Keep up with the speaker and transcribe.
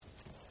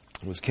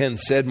As Ken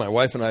said, my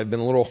wife and I have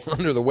been a little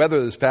under the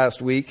weather this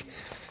past week,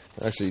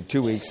 actually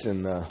 2 weeks,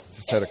 and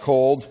just had a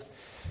cold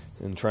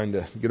and trying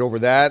to get over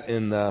that,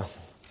 and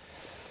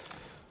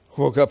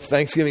woke up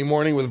Thanksgiving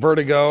morning with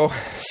vertigo,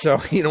 so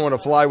you don't want to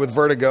fly with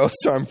vertigo,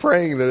 so I'm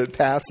praying that it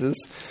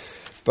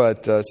passes,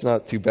 but it's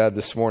not too bad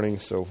this morning,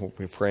 so we'll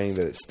be praying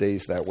that it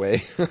stays that way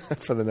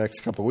for the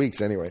next couple of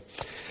weeks anyway.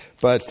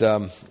 But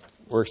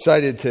we're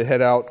excited to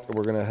head out.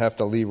 We're going to have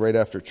to leave right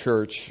after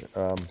church.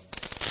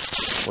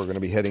 We're going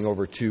to be heading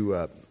over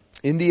to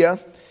India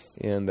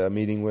and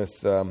meeting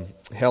with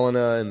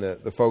Helena and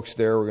the folks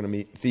there. We're going to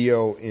meet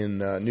Theo in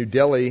New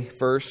Delhi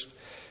first,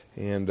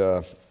 and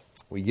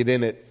we get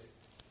in at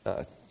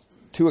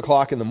 2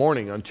 o'clock in the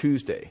morning on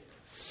Tuesday.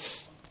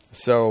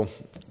 So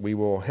we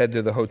will head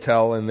to the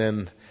hotel, and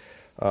then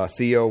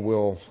Theo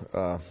will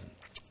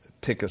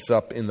pick us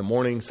up in the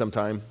morning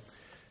sometime,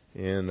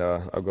 and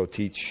I'll go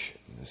teach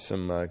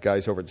some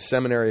guys over at the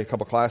seminary a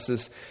couple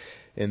classes.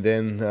 And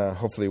then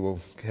hopefully we'll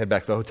head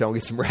back to the hotel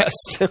and get some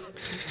rest.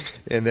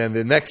 And then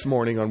the next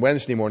morning, on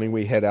Wednesday morning,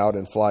 we head out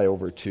and fly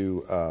over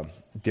to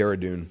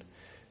Dehradun.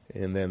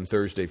 And then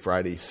Thursday,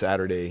 Friday,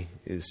 Saturday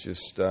is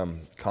just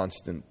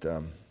constant.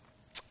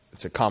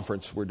 It's a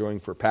conference we're doing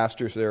for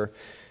pastors there.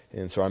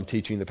 And so I'm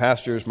teaching the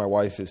pastors. My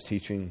wife is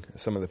teaching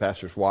some of the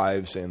pastors'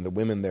 wives and the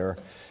women there.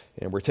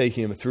 And we're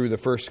taking them through the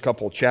first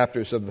couple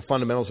chapters of the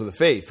fundamentals of the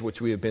faith,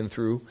 which we have been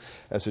through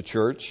as a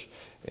church.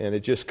 And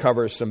it just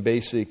covers some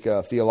basic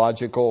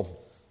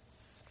theological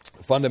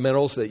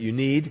fundamentals that you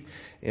need.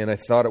 And I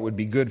thought it would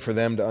be good for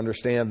them to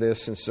understand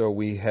this. And so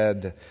we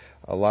had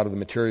a lot of the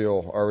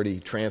material already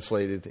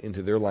translated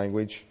into their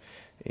language.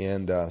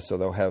 And so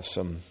they'll have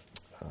some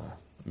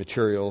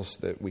materials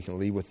that we can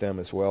leave with them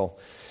as well.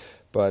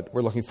 But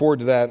we're looking forward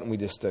to that. And we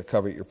just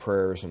cover your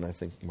prayers. And I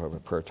think we'll have a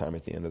prayer time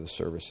at the end of the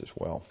service as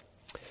well.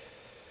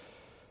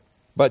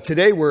 But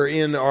today we're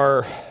in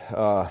our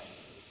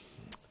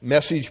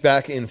message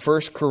back in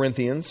 1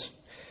 Corinthians,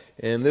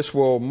 and this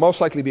will most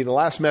likely be the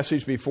last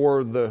message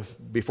before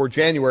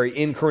January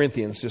in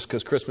Corinthians, just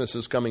because Christmas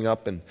is coming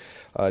up, and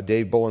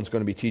Dave Bullen's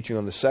going to be teaching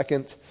on the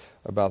 2nd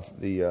about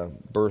the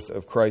birth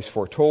of Christ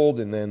foretold,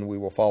 and then we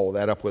will follow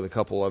that up with a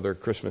couple other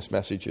Christmas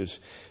messages,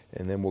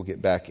 and then we'll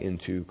get back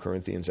into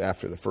Corinthians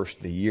after the first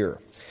of the year.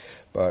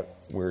 But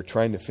we're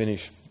trying to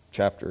finish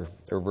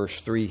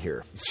verse 3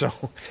 here, so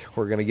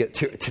we're going to get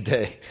to it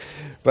today.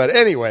 But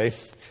anyway,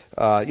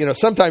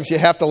 sometimes you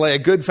have to lay a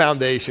good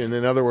foundation,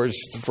 in other words,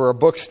 for a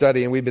book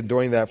study, and we've been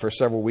doing that for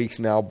several weeks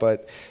now,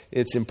 but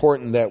it's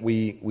important that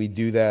we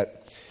do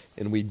that,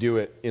 and we do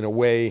it in a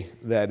way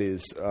that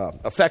is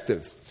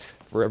effective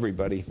for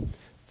everybody.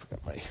 I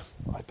forgot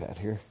my iPad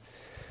here.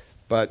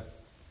 But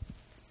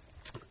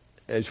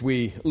as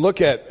we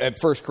look at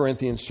 1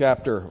 Corinthians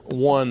chapter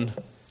 1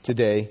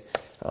 today,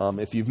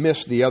 if you've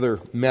missed the other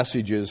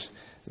messages,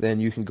 then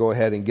you can go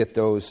ahead and get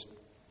those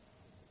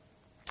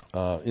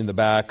in the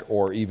back,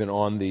 or even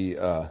on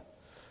the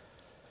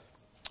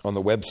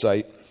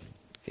website,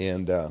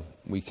 and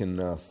you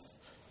can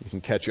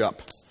catch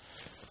up.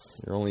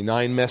 You're only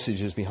 9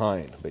 messages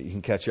behind, but you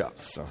can catch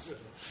up. So,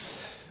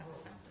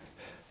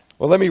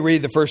 well, let me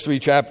read the first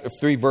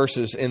 3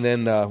 verses, and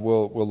then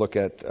we'll look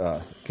at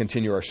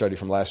continue our study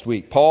from last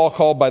week. Paul,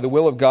 called by the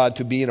will of God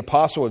to be an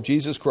apostle of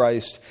Jesus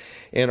Christ,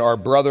 and our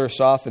brother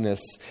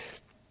Sosthenes,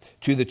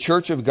 to the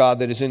church of God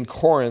that is in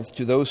Corinth,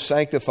 to those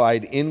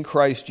sanctified in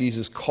Christ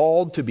Jesus,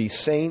 called to be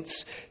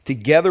saints,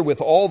 together with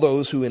all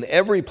those who in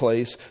every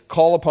place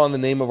call upon the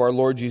name of our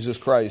Lord Jesus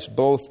Christ,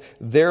 both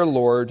their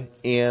Lord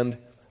and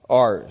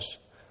ours.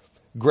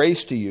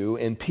 Grace to you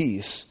and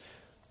peace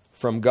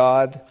from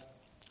God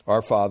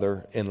our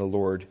Father and the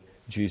Lord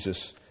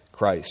Jesus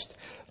Christ.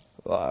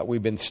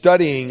 We've been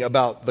studying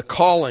about the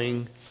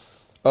calling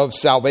of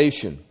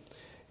salvation.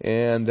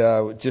 And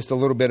just a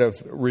little bit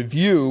of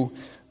review.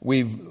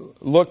 We've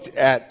looked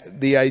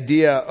at the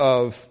idea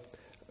of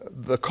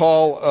the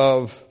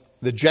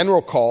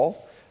general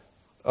call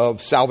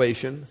of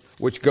salvation,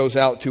 which goes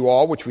out to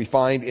all, which we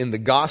find in the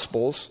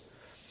Gospels.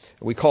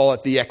 We call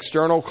it the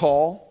external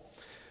call.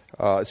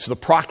 It's the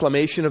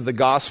proclamation of the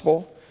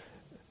gospel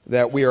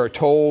that we are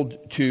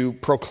told to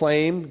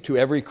proclaim to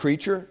every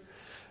creature.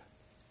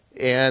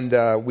 And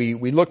we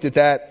looked at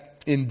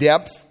that in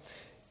depth,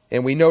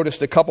 and we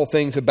noticed a couple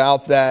things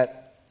about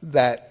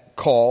that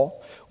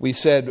call. We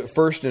said,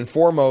 first and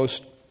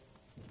foremost,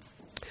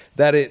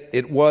 that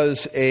it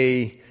was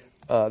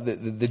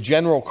the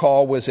general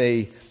call was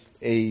a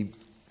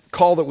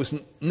call that was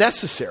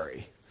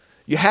necessary.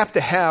 You have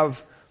to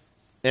have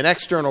an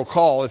external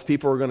call if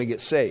people are going to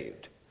get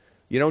saved.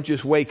 You don't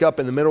just wake up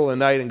in the middle of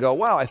the night and go,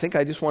 wow, I think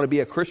I just want to be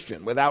a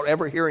Christian, without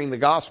ever hearing the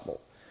gospel.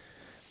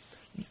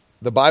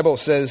 The Bible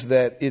says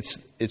that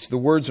it's the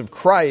words of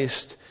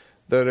Christ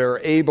that are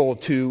able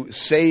to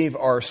save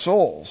our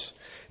souls.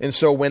 And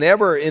so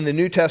whenever in the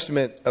New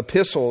Testament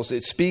epistles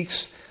it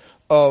speaks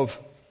of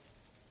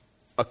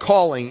a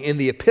calling in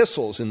the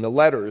epistles, in the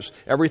letters,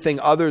 everything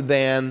other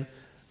than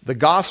the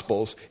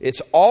Gospels,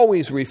 it's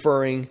always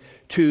referring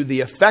to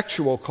the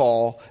effectual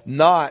call,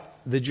 not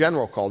the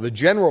general call. The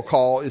general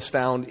call is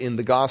found in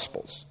the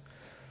Gospels.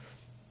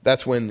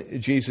 That's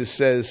when Jesus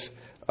says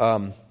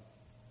that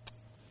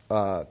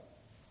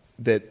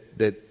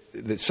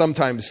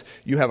sometimes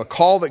you have a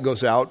call that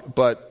goes out,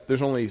 but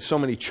there's only so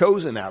many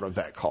chosen out of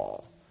that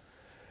call.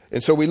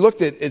 And so we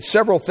looked at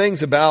several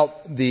things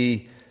about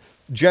the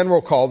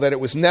general call, that it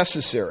was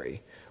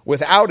necessary.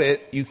 Without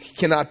it, you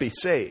cannot be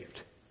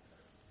saved.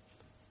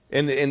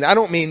 And I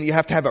don't mean you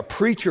have to have a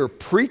preacher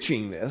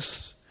preaching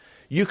this.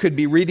 You could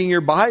be reading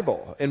your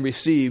Bible and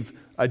receive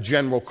a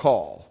general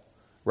call,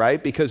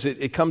 right? Because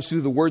it comes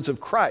through the words of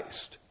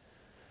Christ.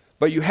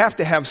 But you have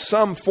to have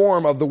some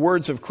form of the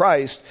words of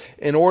Christ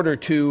in order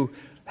to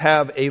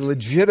have a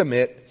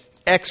legitimate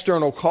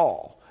external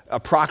call, a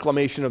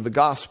proclamation of the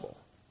gospel.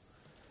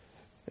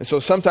 And so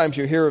sometimes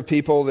you hear of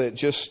people that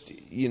just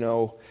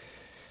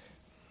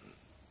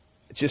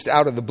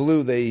out of the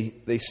blue,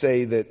 they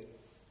say that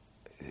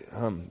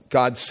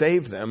God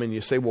saved them. And you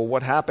say, well,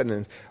 what happened?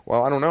 And,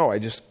 well, I don't know. I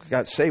just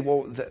got saved.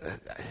 Well,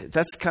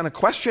 that's kind of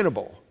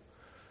questionable.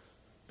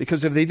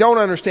 Because if they don't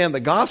understand the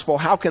gospel,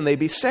 how can they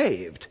be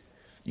saved?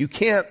 You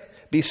can't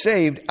be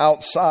saved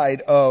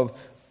outside of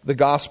the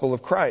gospel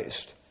of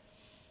Christ.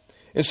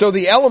 And so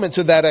the elements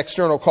of that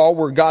external call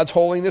were God's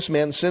holiness,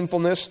 man's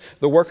sinfulness,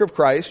 the work of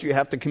Christ. You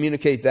have to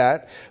communicate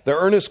that. The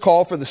earnest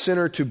call for the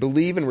sinner to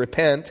believe and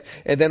repent.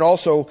 And then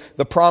also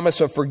the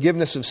promise of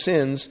forgiveness of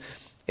sins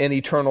and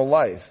eternal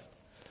life.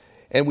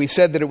 And we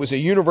said that it was a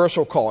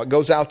universal call. It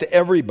goes out to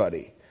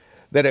everybody.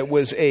 That it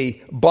was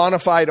a bona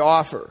fide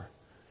offer.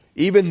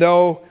 Even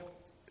though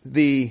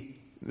the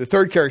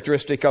third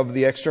characteristic of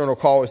the external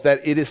call is that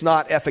it is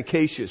not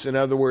efficacious. In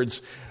other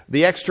words,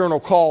 the external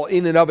call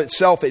in and of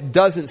itself, it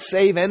doesn't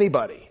save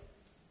anybody.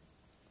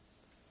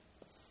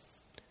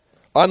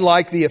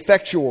 Unlike the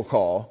effectual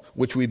call,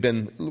 which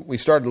we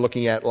started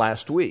looking at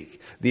last week.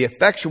 The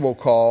effectual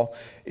call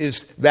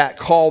is that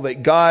call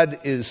that God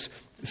is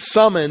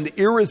summoned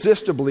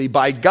irresistibly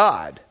by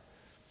God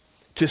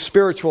to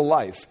spiritual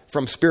life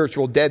from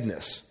spiritual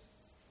deadness.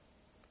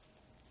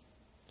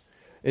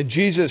 And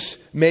Jesus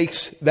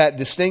makes that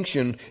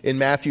distinction in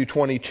Matthew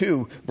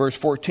 22, verse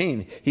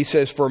 14. He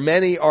says, for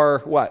many are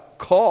what?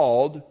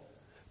 Called,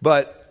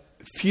 but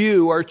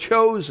few are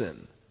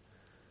chosen.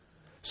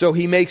 So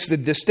he makes the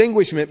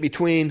distinguishment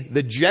between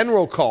the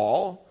general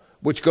call,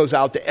 which goes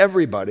out to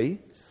everybody,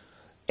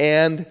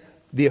 and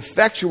the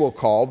effectual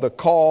call, the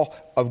call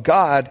of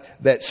God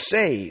that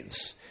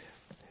saves.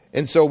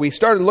 And so we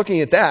started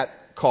looking at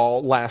that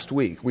call last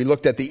week. We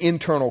looked at the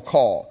internal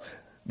call.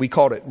 We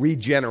called it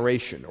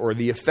regeneration, or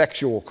the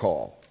effectual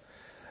call.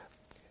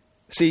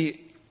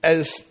 See,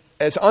 as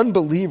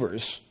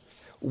unbelievers,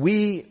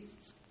 we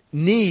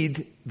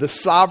need the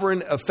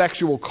sovereign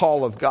effectual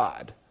call of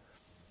God.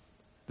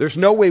 There's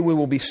no way we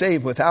will be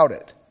saved without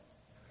it.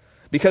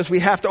 Because we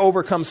have to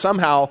overcome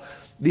somehow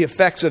the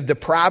effects of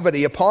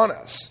depravity upon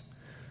us.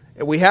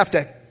 And we have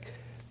to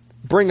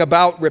bring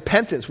about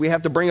repentance. We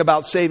have to bring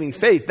about saving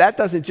faith. That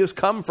doesn't just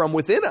come from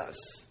within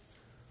us.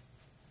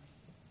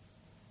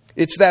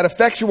 It's that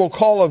effectual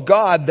call of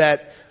God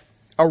that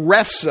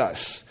arrests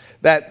us.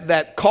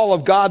 That call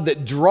of God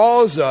that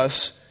draws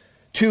us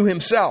to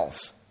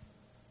Himself.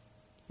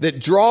 That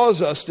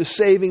draws us to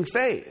saving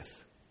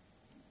faith.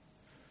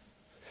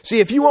 See,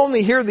 if you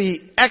only hear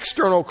the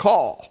external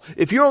call,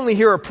 if you only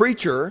hear a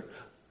preacher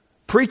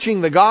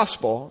preaching the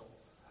gospel,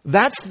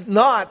 that's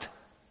not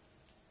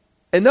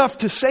enough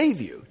to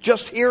save you.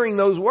 Just hearing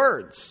those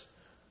words.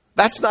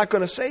 That's not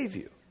going to save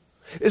you.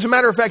 As a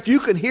matter of fact, you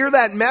can hear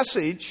that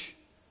message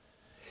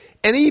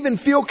and even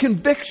feel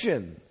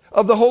conviction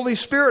of the Holy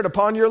Spirit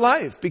upon your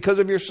life because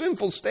of your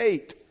sinful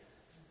state.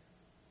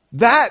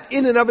 That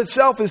in and of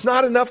itself is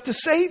not enough to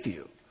save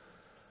you.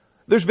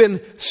 There's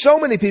been so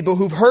many people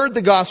who've heard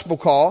the gospel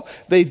call,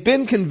 they've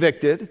been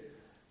convicted,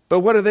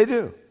 but what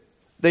do?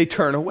 They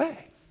turn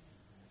away.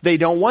 They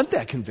don't want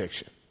that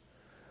conviction.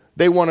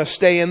 They want to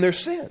stay in their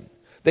sin.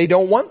 They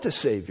don't want the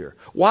Savior.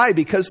 Why?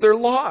 Because they're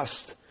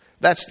lost.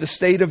 That's the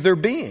state of their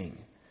being.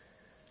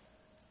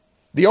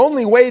 The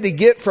only way to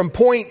get from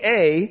point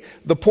A,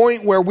 the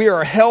point where we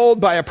are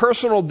held by a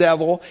personal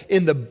devil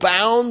in the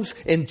bounds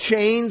and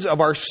chains of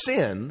our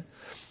sin,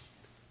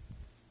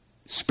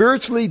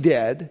 spiritually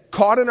dead,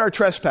 caught in our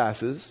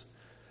trespasses,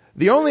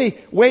 the only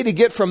way to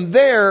get from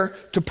there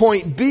to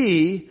point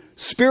B,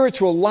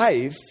 spiritual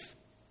life,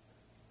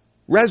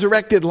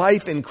 resurrected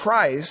life in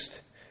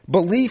Christ,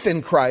 belief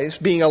in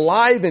Christ, being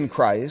alive in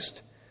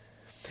Christ,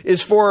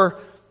 is for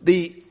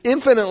the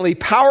infinitely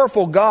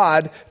powerful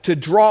God to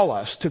draw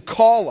us, to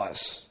call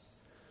us,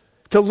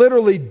 to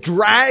literally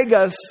drag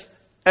us,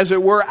 as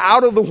it were,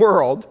 out of the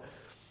world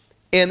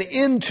and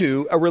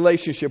into a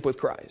relationship with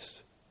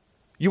Christ.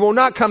 You will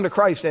not come to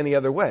Christ any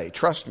other way,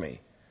 trust me.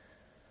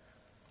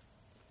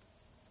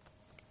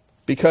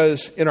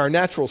 Because in our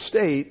natural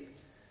state,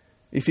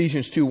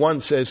 Ephesians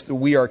 2:1 says that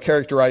we are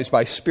characterized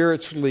by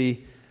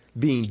spiritually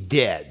being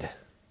dead.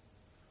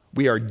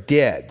 We are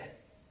dead.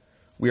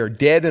 We are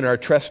dead in our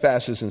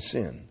trespasses and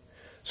sin.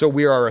 So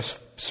we are a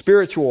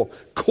spiritual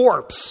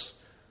corpse.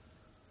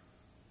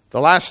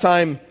 The last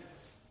time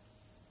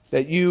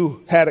that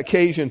you had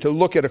occasion to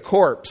look at a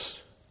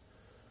corpse,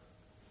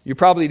 you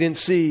probably didn't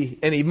see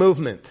any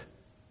movement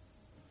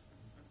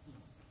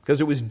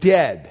because it was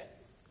dead.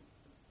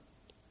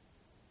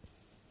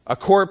 A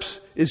corpse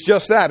is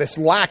just that. It's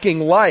lacking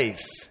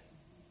life.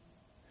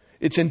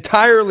 It's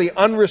entirely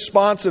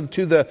unresponsive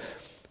to the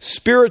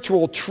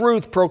spiritual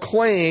truth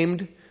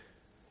proclaimed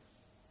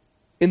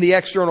in the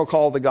external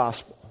call of the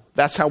gospel.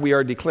 That's how we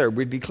are declared.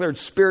 We're declared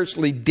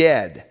spiritually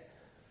dead.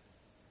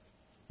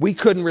 We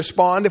couldn't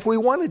respond if we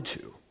wanted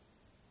to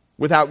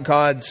without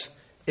God's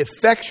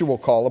effectual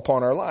call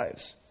upon our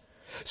lives.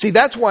 See,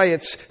 that's why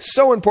it's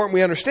so important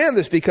we understand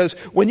this, because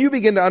when you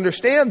begin to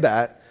understand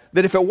that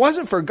if it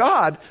wasn't for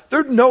God,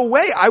 there's no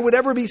way I would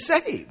ever be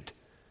saved.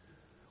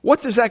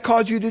 What does that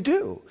cause you to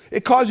do?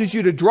 It causes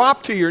you to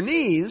drop to your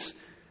knees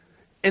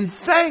and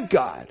thank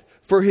God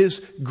for His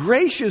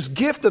gracious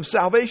gift of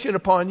salvation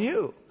upon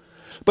you.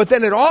 But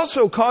then it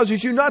also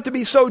causes you not to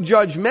be so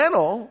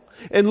judgmental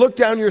and look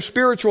down your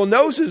spiritual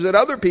noses at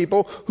other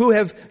people who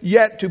have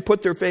yet to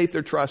put their faith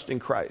or trust in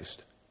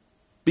Christ.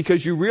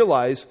 Because you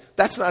realize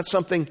that's not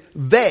something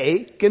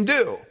they can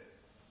do.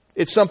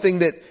 It's something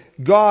that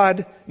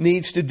God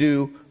needs to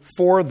do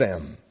for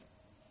them.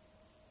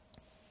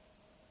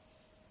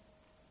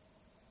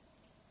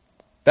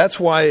 That's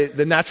why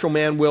the natural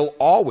man will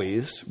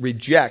always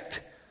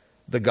reject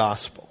the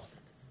gospel.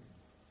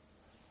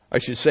 I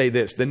should say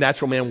this: the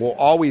natural man will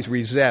always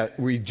reject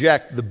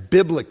the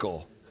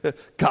biblical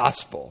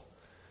gospel,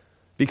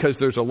 because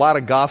there's a lot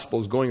of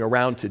gospels going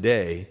around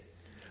today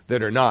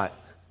that are not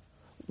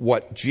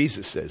what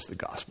Jesus says the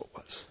gospel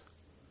was.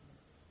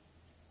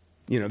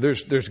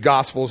 There's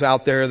gospels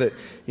out there that,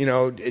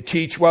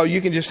 teach, well,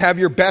 you can just have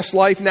your best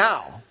life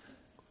now.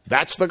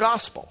 That's the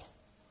gospel.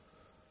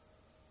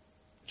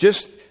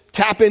 Just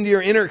tap into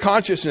your inner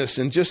consciousness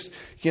and just,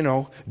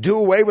 do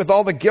away with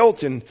all the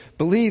guilt and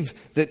believe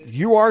that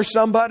you are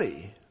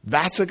somebody.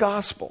 That's a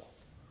gospel.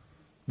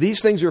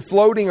 These things are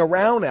floating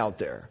around out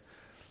there,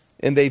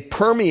 and they've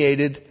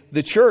permeated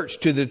the church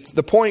to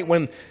the point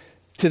when,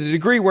 to the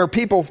degree where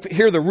people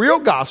hear the real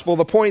gospel,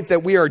 the point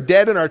that we are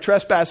dead in our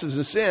trespasses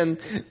and sin,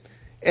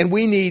 and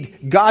we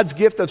need God's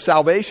gift of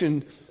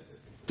salvation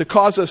to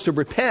cause us to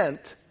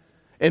repent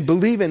and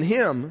believe in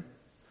Him.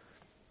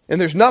 And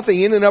there's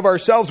nothing in and of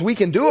ourselves we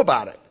can do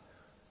about it.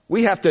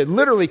 We have to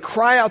literally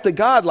cry out to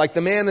God like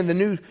the man in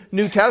the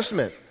New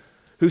Testament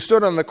who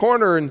stood on the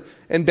corner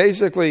and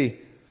basically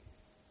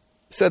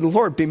said,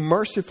 "Lord, be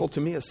merciful to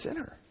me, a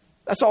sinner."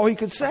 That's all he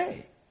could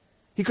say.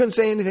 He couldn't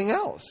say anything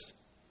else.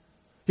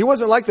 He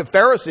wasn't like the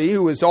Pharisee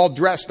who was all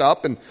dressed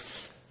up and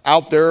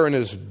out there in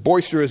his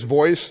boisterous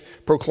voice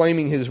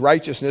proclaiming his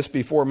righteousness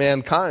before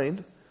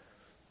mankind.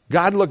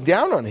 God looked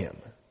down on him.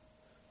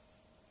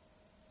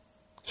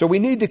 So we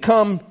need to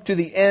come to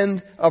the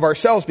end of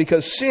ourselves,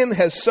 because sin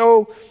has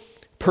so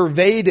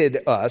pervaded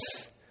us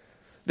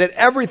that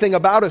everything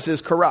about us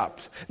is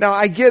corrupt. Now,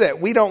 I get it.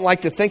 We don't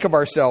like to think of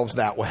ourselves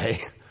that way.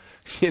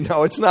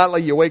 It's not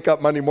like you wake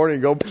up Monday morning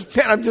and go,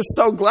 "Man, I'm just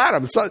so glad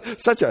I'm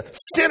such a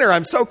sinner.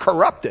 I'm so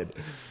corrupted."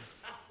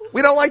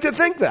 We don't like to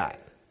think that.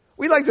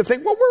 We like to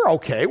think, well, we're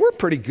okay. We're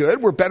pretty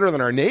good. We're better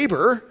than our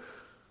neighbor.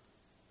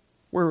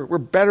 We're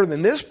better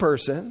than this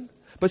person.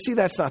 But see,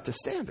 that's not the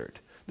standard.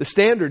 The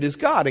standard is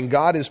God, and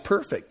God is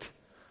perfect.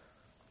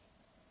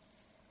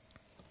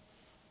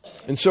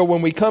 And so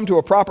when we come to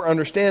a proper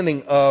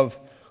understanding of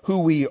who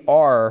we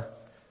are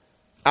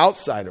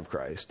outside of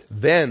Christ,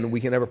 then we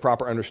can have a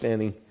proper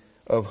understanding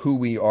of who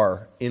we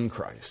are in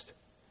Christ.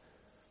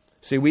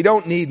 See, we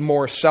don't need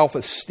more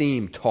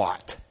self-esteem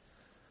taught.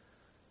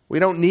 We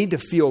don't need to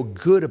feel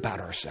good about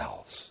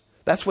ourselves.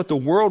 That's what the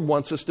world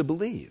wants us to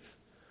believe.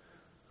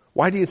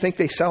 Why do you think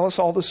they sell us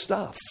all this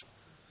stuff?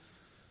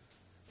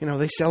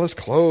 They sell us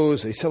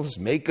clothes, they sell us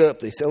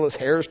makeup, they sell us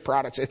hair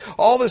products,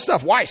 all this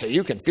stuff. Why? So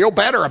you can feel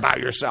better about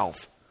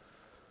yourself.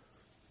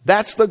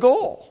 That's the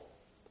goal.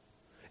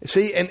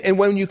 See, and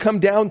when you come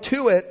down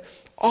to it,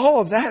 all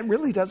of that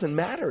really doesn't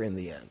matter in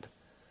the end.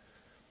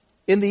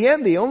 In the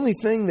end, the only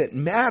thing that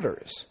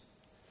matters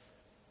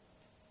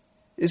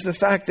is the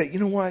fact that,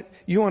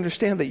 you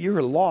understand that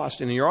you're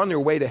lost and you're on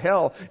your way to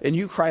hell, and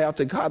you cry out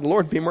to God,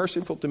 "Lord, be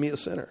merciful to me, a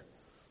sinner."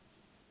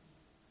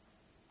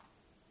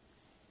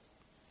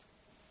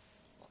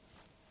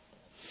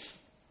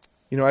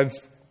 I've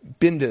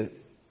been to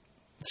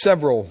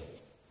several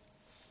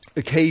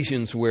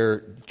occasions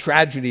where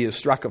tragedy has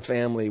struck a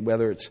family,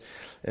 whether it's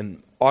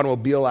an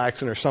automobile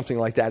accident or something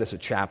like that, as a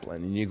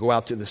chaplain. And you go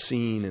out to the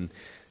scene and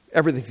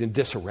everything's in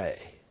disarray.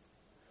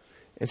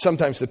 And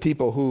sometimes the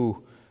people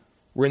who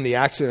were in the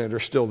accident are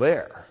still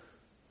there,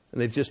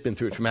 and they've just been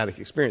through a traumatic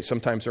experience.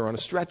 Sometimes they're on a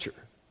stretcher.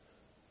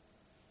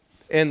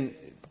 And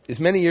as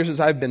many years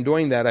as I've been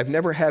doing that, I've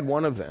never had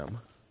one of them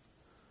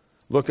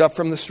look up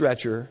from the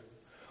stretcher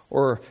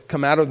or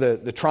come out of the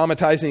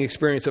traumatizing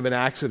experience of an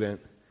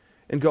accident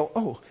and go,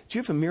 "Oh, do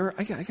you have a mirror?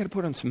 I got to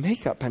put on some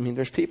makeup. I mean,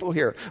 there's people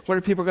here. What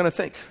are people going to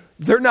think?"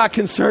 They're not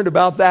concerned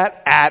about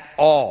that at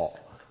all.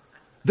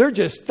 They're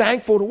just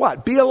thankful to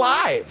what? Be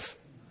alive.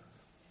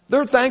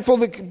 They're thankful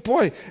that,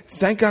 boy,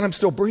 thank God I'm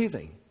still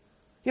breathing.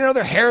 You know,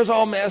 their hair's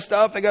all messed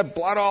up. They got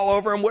blood all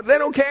over them. They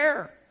don't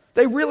care.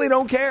 They really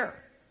don't care.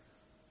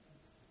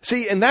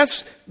 See, and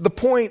that's the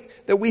point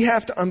that we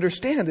have to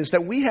understand, is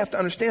that we have to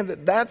understand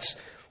that that's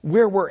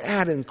where we're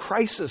at in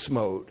crisis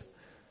mode.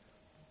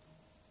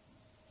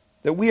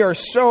 That we are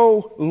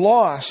so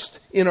lost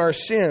in our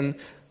sin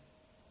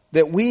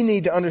that we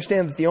need to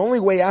understand that the only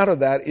way out of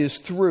that is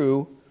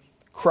through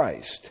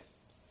Christ.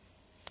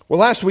 Well,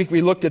 last week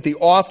we looked at the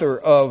author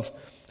of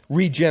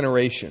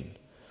regeneration.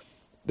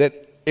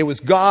 That it was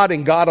God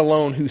and God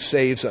alone who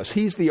saves us.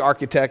 He's the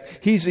architect.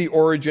 He's the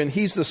origin.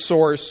 He's the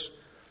source.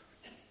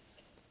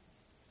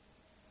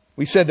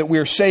 We said that we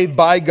are saved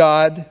by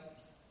God,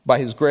 by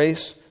His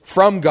grace,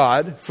 from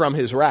God, from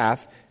His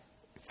wrath,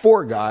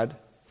 for God,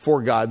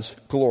 for God's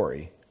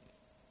glory.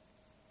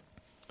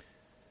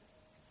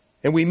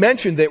 And we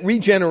mentioned that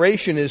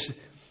regeneration is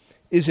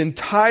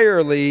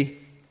entirely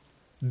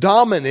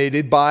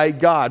dominated by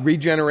God.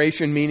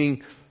 Regeneration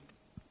meaning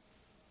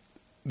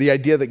the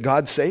idea that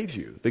God saves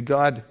you, that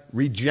God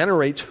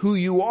regenerates who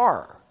you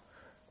are.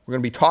 We're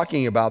going to be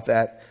talking about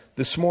that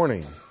this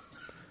morning.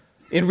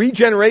 In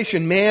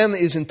regeneration, man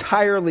is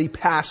entirely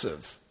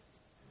passive.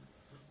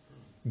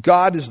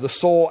 God is the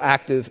sole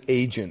active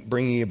agent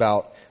bringing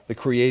about the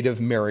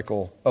creative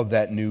miracle of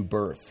that new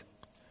birth.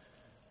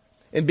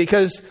 And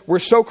because we're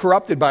so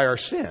corrupted by our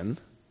sin,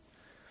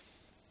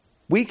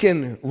 we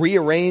can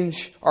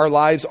rearrange our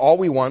lives all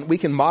we want. We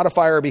can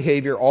modify our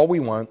behavior all we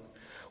want.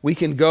 We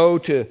can go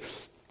to,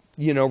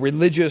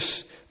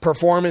 religious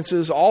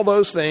performances, all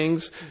those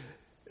things.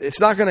 It's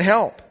not going to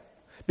help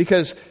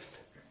because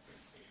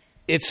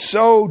it's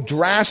so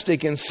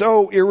drastic and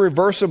so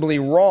irreversibly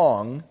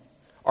wrong,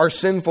 our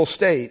sinful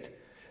state,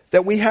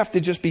 that we have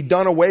to just be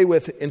done away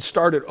with and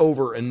start it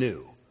over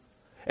anew.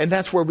 And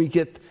that's where we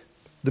get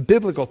the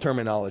biblical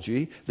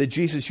terminology that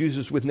Jesus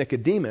uses with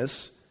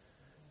Nicodemus,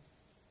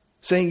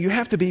 saying you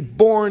have to be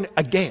born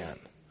again.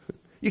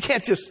 You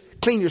can't just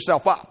clean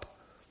yourself up.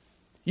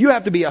 You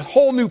have to be a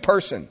whole new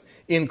person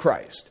in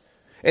Christ.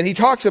 And he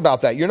talks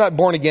about that. You're not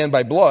born again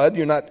by blood.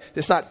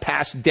 It's not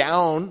passed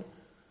down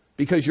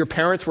because your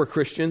parents were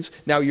Christians.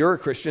 Now you're a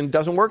Christian. It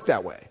doesn't work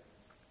that way.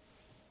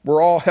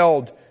 We're all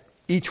held,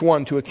 each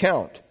one, to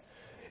account.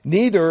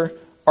 Neither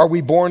are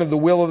we born of the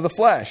will of the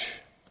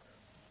flesh.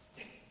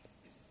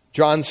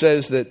 John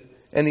says that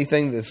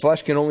anything the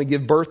flesh can only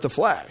give birth to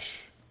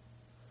flesh.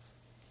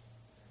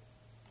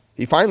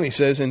 He finally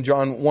says in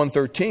John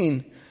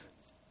 1:13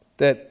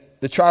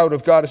 that the child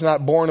of God is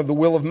not born of the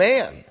will of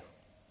man.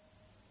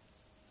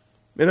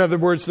 In other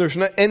words,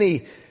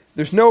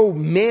 there's no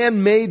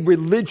man-made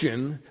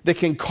religion that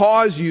can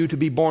cause you to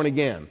be born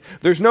again.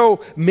 There's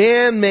no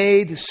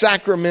man-made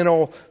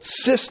sacramental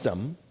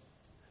system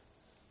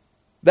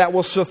that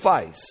will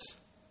suffice.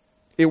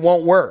 It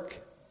won't work.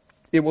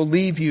 It will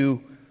leave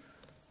you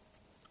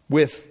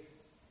with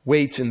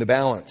weights in the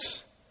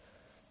balance.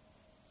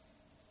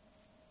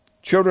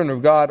 Children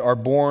of God are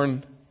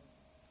born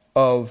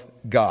of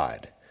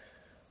God.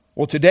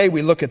 Well, today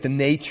we look at the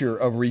nature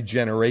of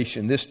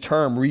regeneration. This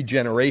term,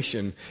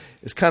 regeneration,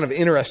 is kind of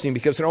interesting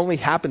because it only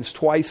happens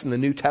twice in the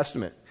New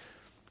Testament.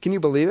 Can you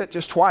believe it?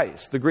 Just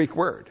twice, the Greek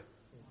word.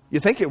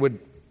 You think it would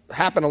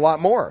happen a lot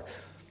more.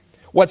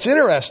 What's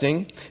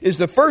interesting is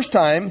the first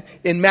time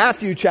in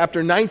Matthew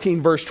chapter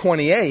 19, verse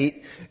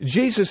 28,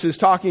 Jesus is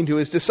talking to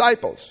his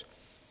disciples.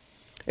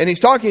 And he's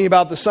talking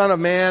about the Son of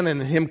Man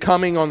and him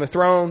coming on the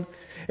throne.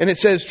 And it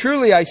says,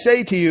 "Truly I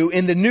say to you,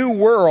 in the new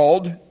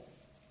world,"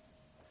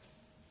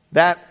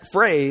 that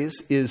phrase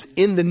is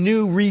in the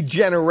new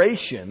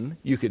regeneration,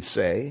 you could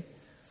say,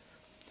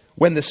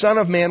 "when the Son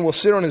of Man will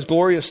sit on his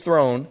glorious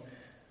throne,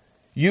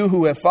 you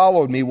who have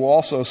followed me will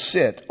also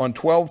sit on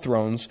 12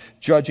 thrones,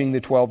 judging the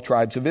 12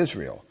 tribes of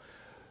Israel."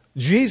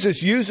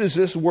 Jesus uses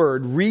this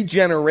word,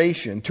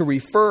 regeneration, to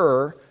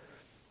refer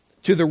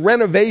to the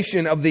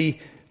renovation of the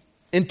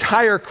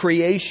entire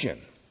creation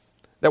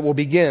that will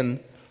begin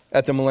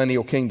at the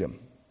millennial kingdom.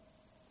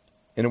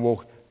 And it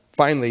will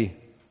finally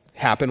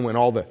happen when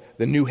all the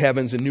new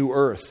heavens and new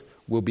earth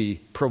will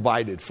be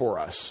provided for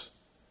us.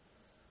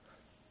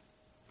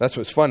 That's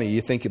what's funny.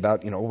 You think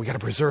about, we got to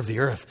preserve the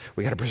earth.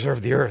 We got to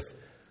preserve the earth.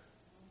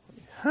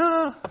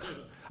 Huh?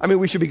 I mean,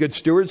 we should be good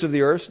stewards of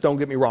the earth. Don't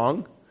get me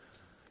wrong.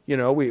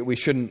 We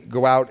shouldn't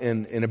go out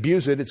and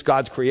abuse it. It's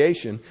God's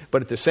creation.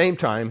 But at the same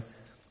time,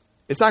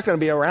 it's not going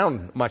to be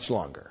around much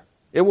longer.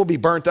 It will be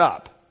burnt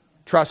up.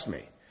 Trust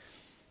me.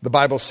 The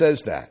Bible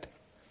says that.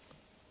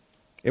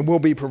 And we'll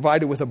be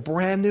provided with a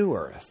brand new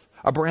earth,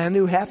 a brand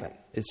new heaven,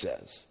 it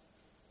says.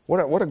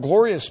 What a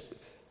glorious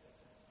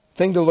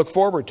thing to look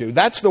forward to.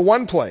 That's the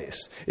one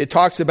place. It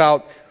talks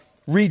about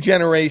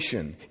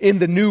regeneration. In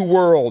the new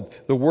world,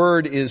 the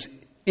word is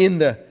in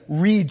the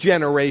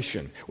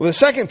regeneration. Well, the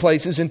second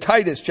place is in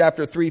Titus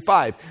chapter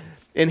 3:5.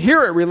 And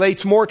here it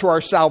relates more to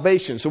our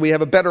salvation, so we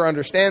have a better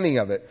understanding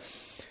of it.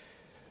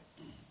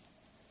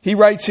 He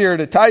writes here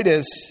to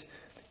Titus,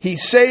 he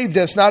saved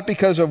us not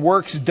because of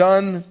works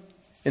done,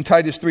 in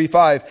Titus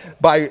 3:5,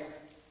 by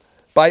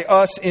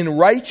us in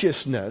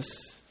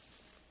righteousness.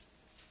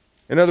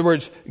 In other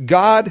words,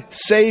 God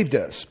saved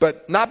us,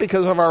 but not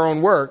because of our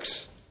own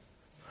works,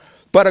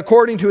 but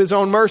according to his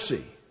own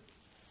mercy.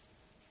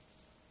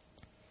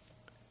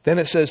 Then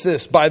it says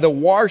this, by the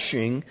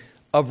washing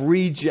of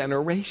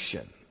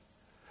regeneration.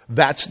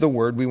 That's the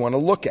word we want to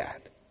look at.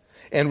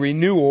 And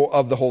renewal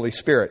of the Holy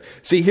Spirit.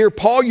 See, here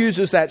Paul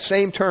uses that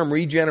same term,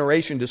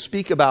 regeneration, to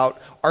speak about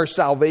our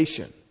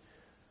salvation.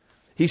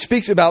 He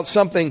speaks about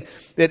something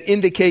that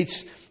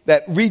indicates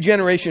that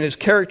regeneration is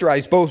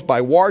characterized both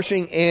by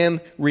washing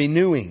and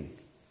renewing.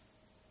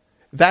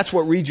 That's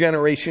what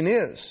regeneration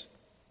is.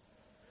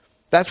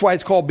 That's why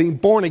it's called being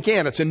born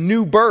again. It's a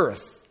new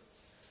birth.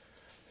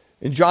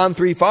 In John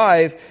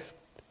 3:5,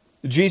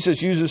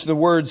 Jesus uses the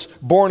words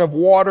born of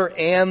water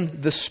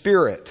and the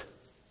Spirit.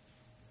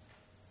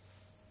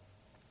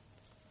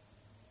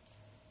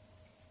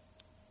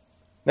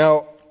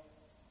 Now,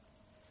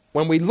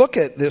 when we look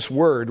at this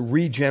word,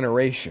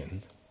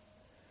 regeneration,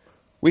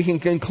 we can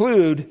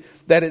conclude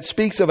that it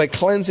speaks of a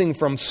cleansing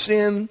from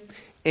sin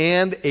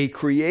and a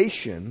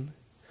creation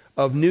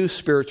of new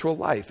spiritual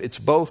life. It's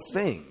both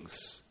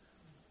things.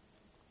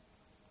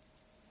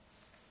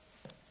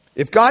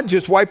 If God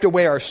just wiped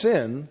away our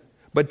sin,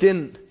 but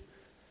didn't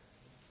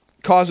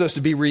cause us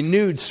to be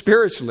renewed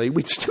spiritually,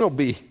 we'd still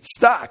be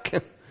stuck.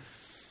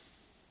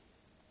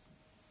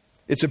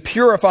 It's a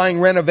purifying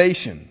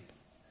renovation.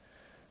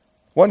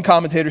 One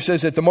commentator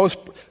says at the most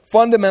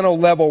fundamental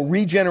level,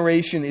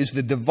 regeneration is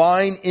the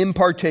divine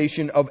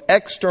impartation of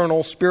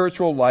external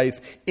spiritual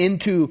life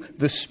into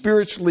the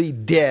spiritually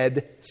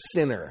dead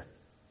sinner.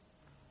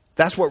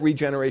 That's what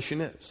regeneration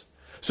is.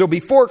 So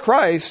before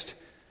Christ,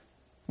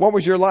 what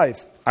was your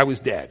life? I was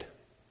dead.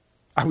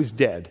 I was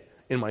dead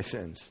in my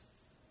sins.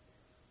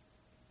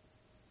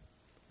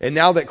 And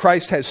now that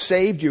Christ has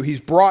saved you, he's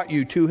brought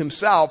you to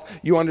himself,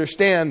 you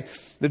understand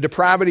the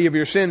depravity of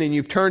your sin, and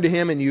you've turned to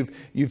him, and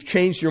you've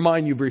changed your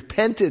mind, you've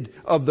repented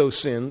of those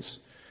sins,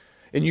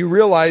 and you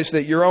realize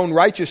that your own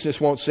righteousness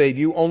won't save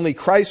you, only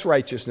Christ's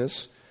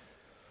righteousness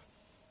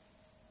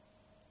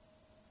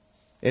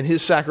and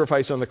his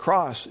sacrifice on the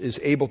cross is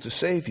able to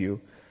save you.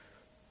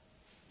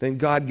 Then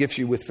God gives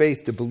you with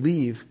faith to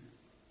believe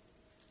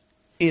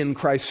in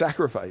Christ's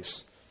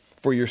sacrifice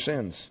for your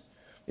sins,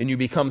 and you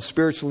become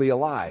spiritually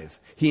alive.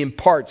 He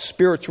imparts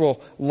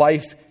spiritual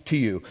life to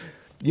you.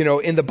 You know,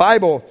 in the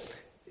Bible,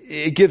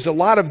 it gives a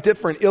lot of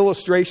different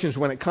illustrations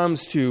when it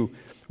comes to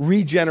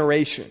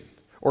regeneration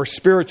or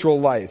spiritual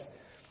life.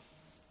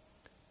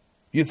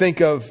 You think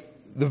of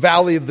the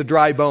valley of the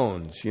dry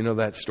bones. You know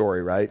that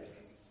story, right?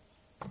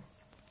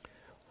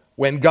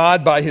 When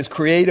God, by his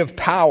creative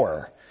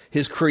power,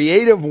 his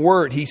creative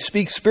word, he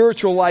speaks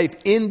spiritual life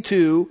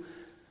into,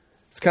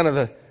 it's kind of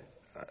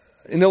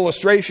an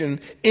illustration,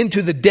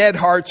 into the dead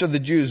hearts of the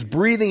Jews,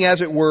 breathing,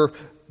 as it were,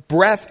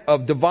 breath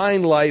of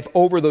divine life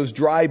over those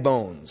dry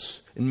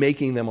bones and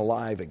making them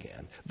alive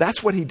again.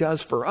 That's what he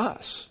does for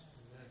us.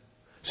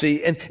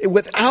 See, and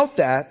without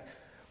that,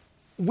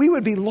 we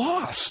would be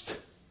lost.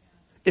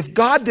 If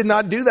God did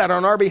not do that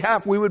on our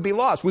behalf, we would be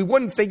lost. We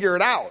wouldn't figure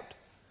it out.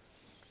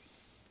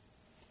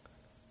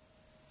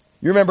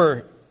 You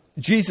remember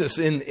Jesus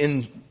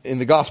in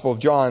the Gospel of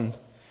John,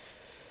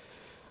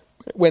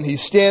 when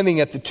he's standing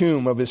at the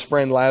tomb of his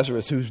friend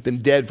Lazarus, who's been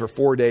dead for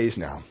 4 days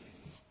now.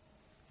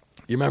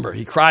 You remember,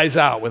 he cries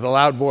out with a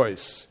loud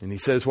voice, and he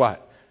says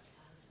what?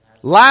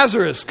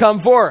 Lazarus, come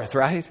forth,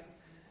 right?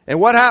 And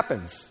what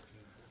happens?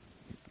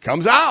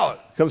 Comes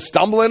out, comes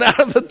stumbling out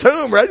of the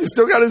tomb, right? He's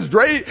still got his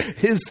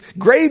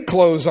grave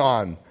clothes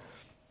on.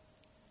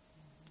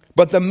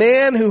 But the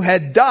man who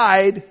had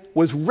died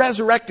was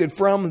resurrected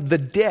from the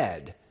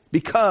dead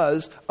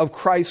because of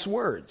Christ's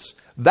words.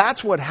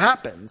 That's what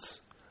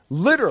happens,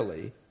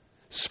 literally,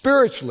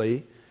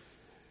 spiritually,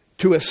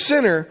 to a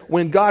sinner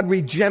when God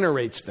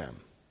regenerates them.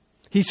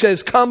 He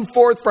says, come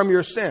forth from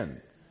your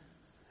sin.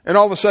 And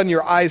all of a sudden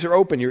your eyes are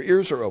open, your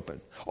ears are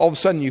open. All of a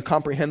sudden you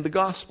comprehend the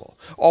gospel.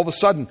 All of a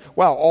sudden,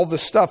 wow, all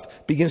this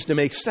stuff begins to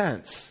make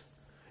sense.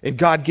 And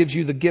God gives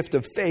you the gift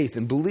of faith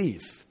and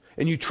belief.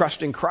 And you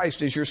trust in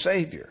Christ as your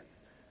Savior.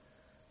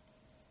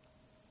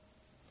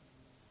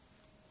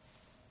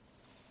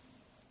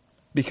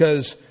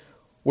 Because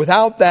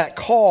without that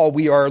call,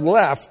 we are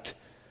left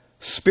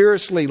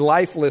spiritually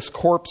lifeless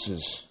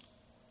corpses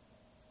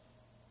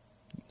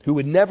who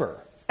would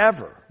never,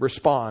 ever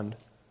respond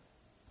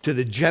to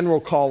the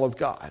general call of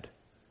God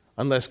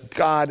unless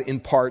God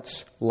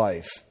imparts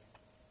life.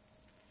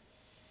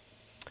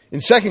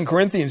 In 2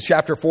 Corinthians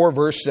chapter 4,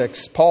 verse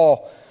 6,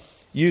 Paul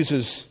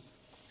uses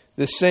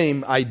this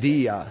same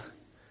idea,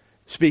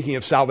 speaking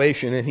of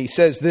salvation, and he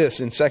says this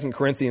in 2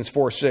 Corinthians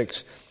 4,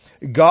 6,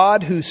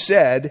 God who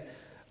said,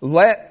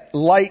 let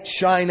light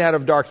shine out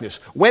of darkness.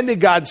 When did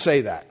God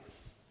say that?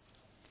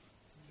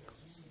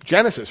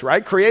 Genesis,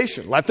 right?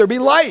 Creation. Let there be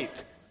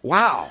light.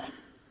 Wow.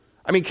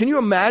 I mean, can you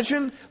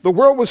imagine? The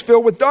world was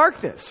filled with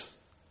darkness.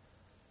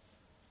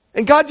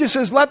 And God just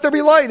says, let there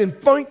be light. And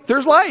boink,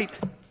 there's light.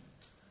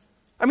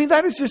 I mean,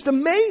 that is just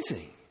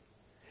amazing.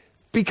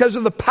 Because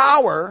of the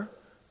power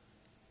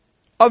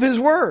of his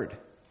word.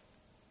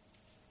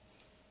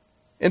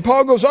 And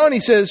Paul goes on, he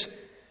says,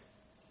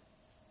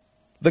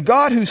 The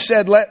God who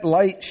said, "Let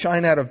light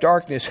shine out of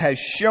darkness," has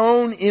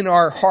shone in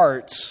our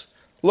hearts,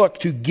 look,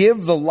 to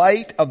give the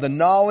light of the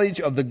knowledge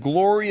of the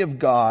glory of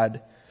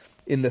God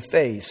in the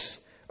face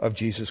of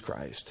Jesus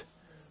Christ.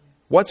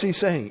 What's he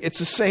saying? It's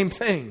the same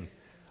thing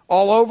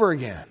all over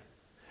again.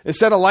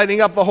 Instead of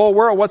lighting up the whole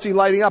world, what's he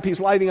lighting up? He's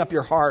lighting up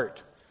your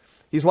heart.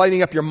 He's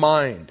lighting up your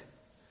mind.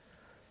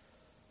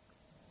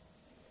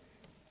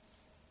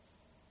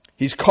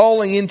 He's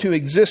calling into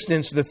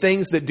existence the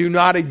things that do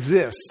not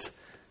exist,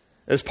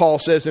 as Paul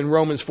says in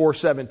Romans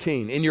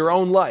 4:17, in your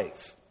own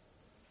life.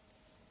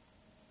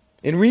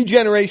 In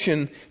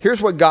regeneration,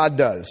 here's what God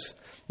does.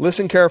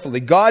 Listen carefully.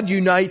 God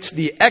unites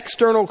the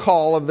external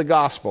call of the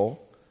gospel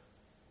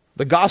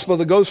that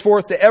goes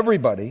forth to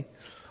everybody,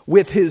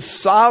 with his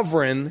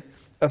sovereign,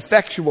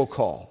 effectual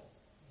call.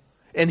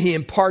 And he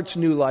imparts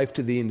new life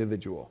to the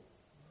individual.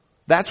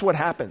 That's what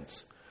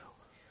happens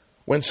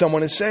when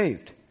someone is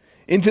saved.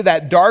 Into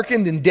that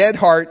darkened and dead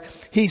heart,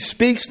 he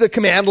speaks the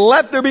command,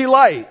 "Let there be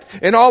light."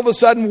 And all of a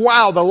sudden,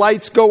 wow, the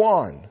lights go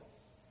on.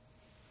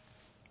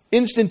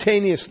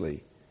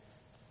 Instantaneously,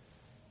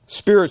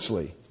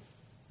 spiritually,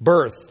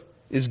 birth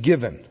is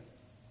given.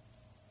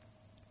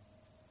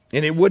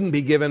 And it wouldn't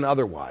be given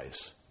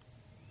otherwise.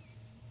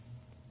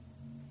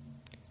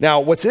 Now,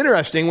 what's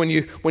interesting, when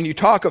you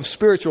talk of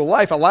spiritual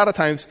life, a lot of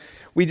times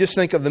we just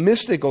think of the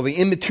mystical, the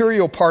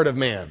immaterial part of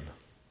man.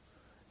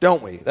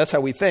 Don't we? That's how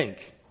we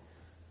think.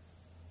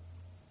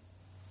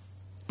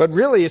 But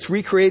really, it's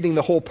recreating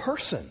the whole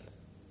person.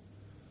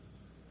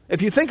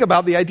 If you think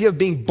about the idea of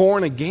being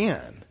born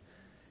again,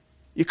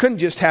 you couldn't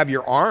just have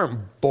your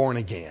arm born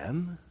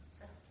again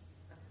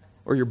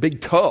or your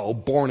big toe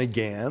born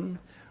again.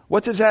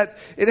 What does that?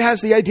 It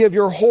has the idea of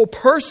your whole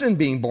person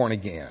being born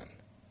again.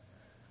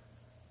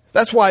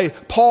 That's why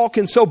Paul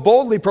can so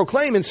boldly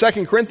proclaim in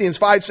 2 Corinthians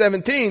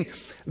 5:17,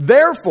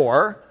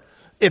 "Therefore,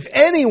 if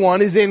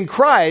anyone is in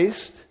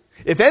Christ,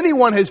 if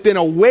anyone has been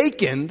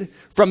awakened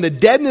from the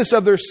deadness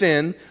of their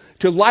sin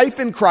to life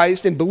in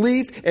Christ and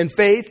belief and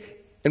faith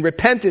and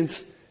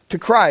repentance to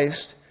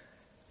Christ,"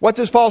 what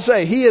does Paul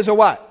say? He is a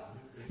what?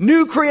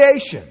 New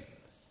creation.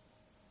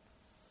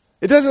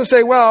 It doesn't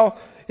say, well,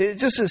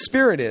 just his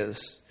spirit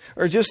is,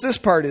 or just this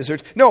part is.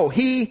 No,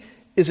 he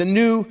is a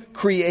new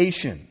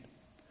creation.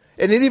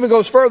 And it even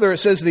goes further. It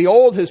says, "The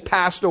old has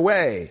passed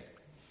away.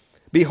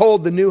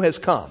 Behold, the new has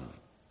come."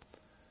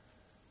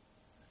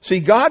 See,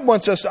 God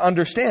wants us to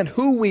understand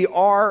who we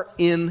are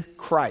in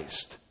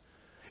Christ.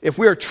 If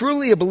we are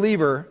truly a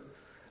believer,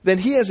 then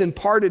he has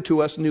imparted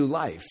to us new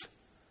life.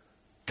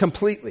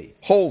 Completely,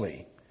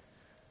 wholly.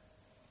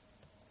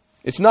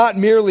 It's not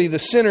merely the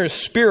sinner's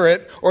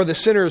spirit or the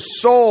sinner's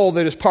soul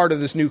that is part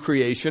of this new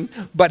creation,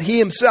 but he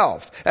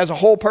himself as a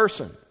whole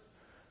person.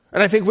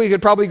 And I think we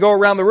could probably go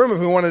around the room if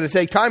we wanted to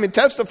take time and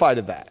testify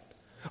to that,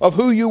 of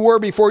who you were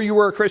before you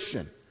were a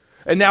Christian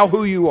and now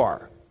who you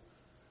are.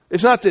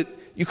 It's not that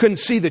you couldn't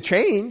see the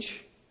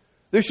change.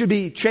 There should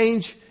be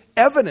change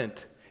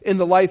evident in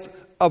the life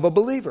of a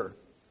believer.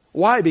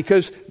 Why?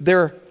 Because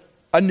they're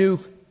a new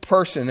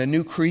person, a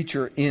new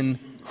creature in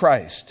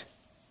Christ.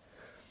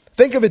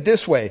 Think of it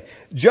this way.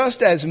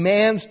 Just as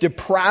man's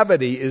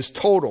depravity is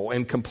total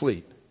and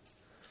complete,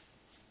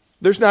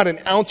 there's not an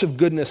ounce of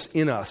goodness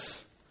in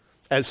us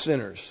as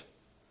sinners.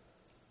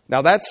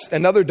 Now that's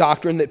another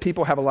doctrine that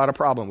people have a lot of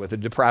problem with, the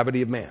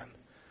depravity of man.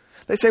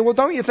 They say, well,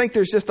 don't you think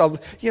there's just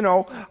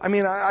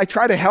I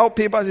try to help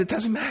people. It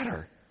doesn't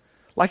matter.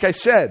 Like I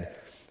said,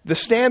 the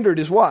standard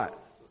is what?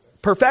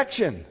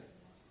 Perfection.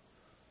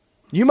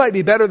 You might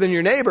be better than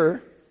your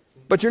neighbor,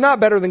 but you're not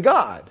better than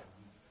God.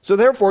 So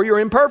therefore, you're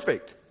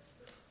imperfect.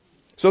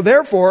 So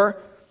therefore,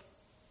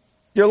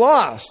 you're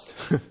lost.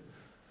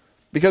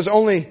 Because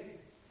only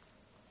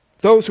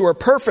those who are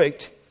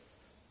perfect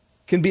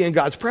can be in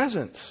God's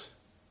presence.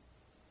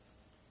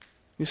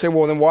 You say,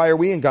 well, then why are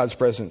we in God's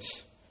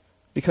presence?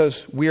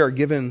 Because we are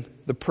given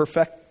the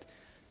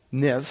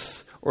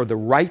perfectness or the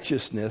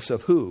righteousness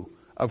of who?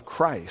 Of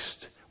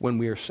Christ when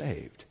we are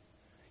saved.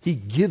 He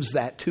gives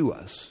that to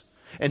us.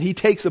 And he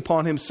takes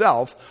upon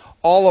himself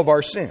all of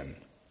our sin.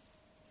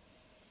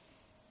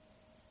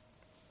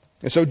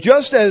 And so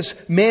just as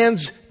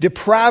man's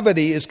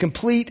depravity is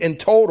complete and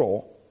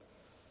total,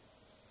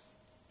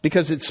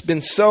 because it's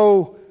been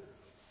so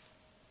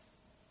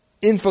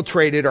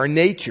infiltrated our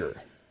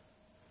nature,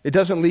 it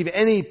doesn't leave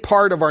any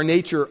part of our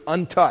nature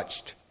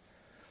untouched.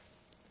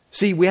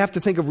 See, we have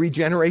to think of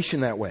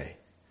regeneration that way.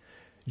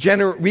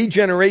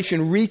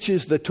 Regeneration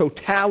reaches the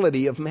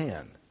totality of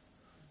man.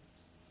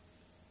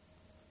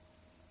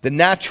 The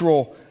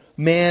natural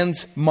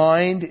man's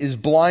mind is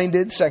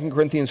blinded, 2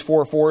 Corinthians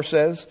 4:4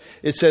 says.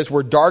 It says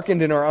we're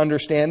darkened in our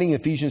understanding,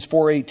 Ephesians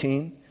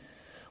 4:18.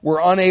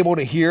 We're unable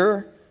to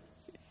hear,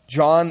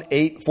 John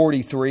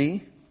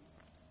 8:43.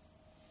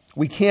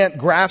 We can't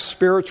grasp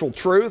spiritual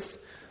truth,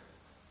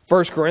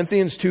 1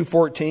 Corinthians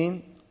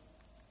 2:14.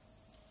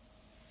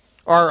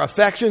 Our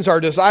affections, our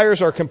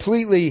desires are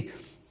completely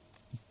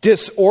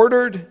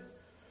disordered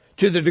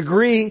to the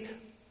degree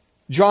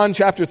John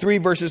chapter 3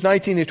 verses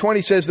 19 to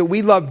 20 says that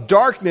we love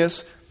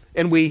darkness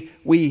and we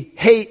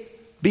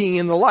hate being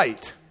in the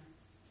light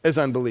as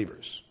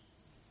unbelievers.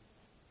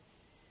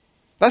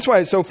 That's why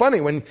it's so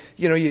funny when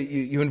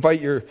you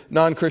invite your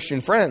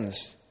non-Christian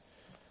friends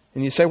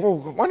and you say, well,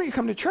 why don't you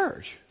come to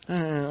church?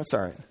 That's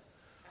all right.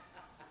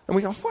 And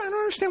we go, well, I don't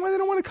understand why they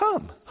don't want to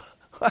come.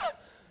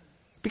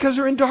 Because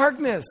they're in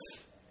darkness.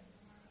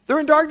 They're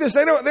in darkness.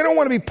 They don't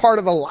want to be part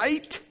of the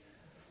light.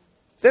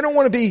 They don't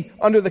want to be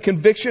under the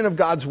conviction of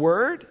God's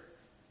word.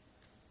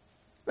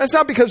 That's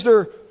not because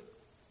they're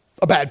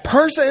a bad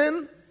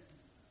person.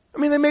 I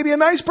mean, they may be a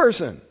nice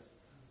person.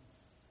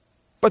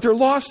 But they're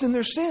lost in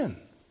their sin.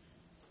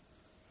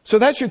 So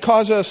that should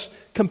cause us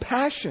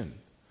compassion.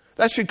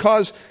 That should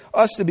cause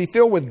us to be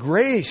filled with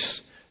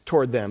grace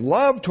toward them,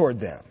 love toward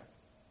them.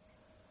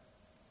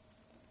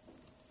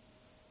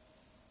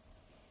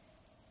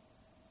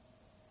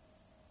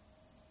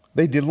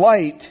 They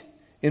delight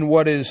in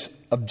what is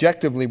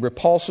objectively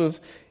repulsive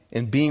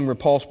and being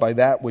repulsed by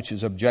that which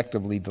is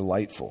objectively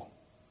delightful.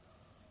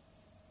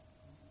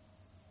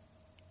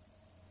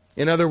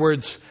 In other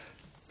words,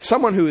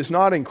 someone who is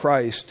not in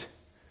Christ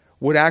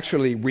would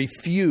actually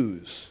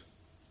refuse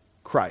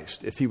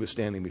Christ if he was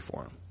standing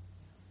before him.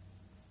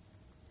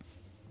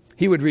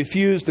 He would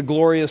refuse the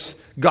glorious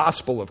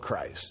gospel of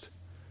Christ,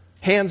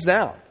 hands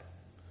down.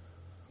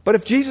 But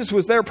if Jesus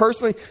was there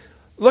personally,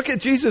 look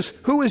at Jesus.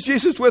 Who was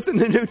Jesus with in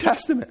the New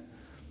Testament?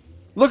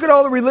 Look at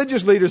all the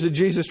religious leaders that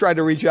Jesus tried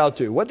to reach out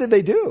to. What did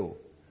they do?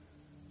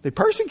 They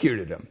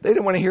persecuted him. They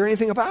didn't want to hear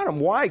anything about him.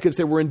 Why? Because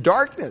they were in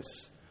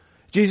darkness.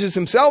 Jesus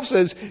himself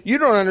says, you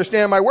don't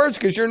understand my words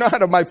because you're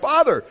not of my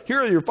Father.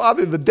 You're your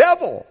father, the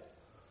devil.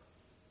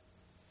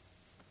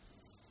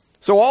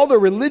 So all the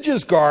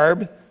religious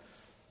garb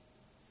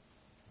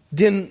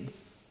didn't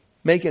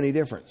make any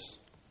difference.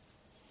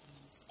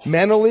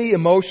 Mentally,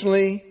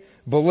 emotionally,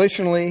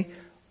 volitionally,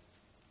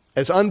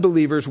 as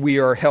unbelievers, we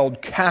are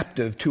held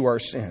captive to our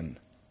sin.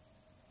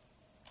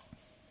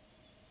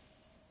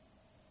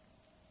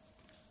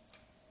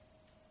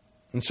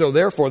 And so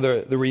therefore,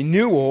 the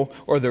renewal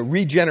or the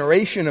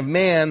regeneration of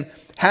man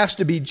has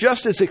to be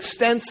just as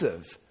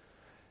extensive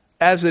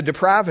as the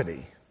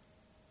depravity.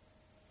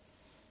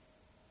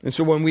 And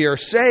so when we are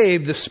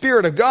saved, the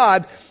Spirit of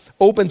God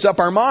opens up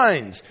our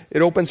minds.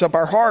 It opens up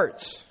our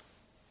hearts.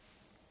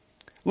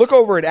 Look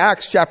over at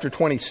Acts chapter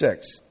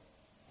 26.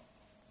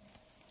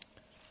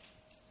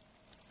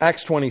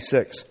 Acts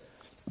 26.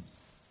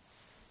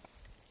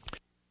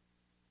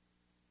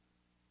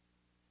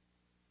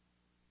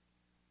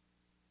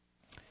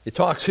 It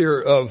talks here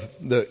of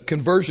the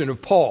conversion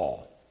of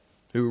Paul,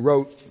 who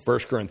wrote 1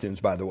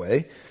 Corinthians, by the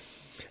way.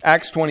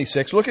 Acts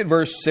 26, look at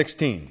verse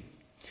 16.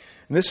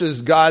 And this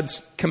is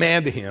God's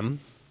command to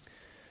him.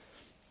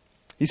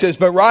 He says,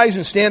 but rise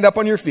and stand up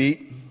on your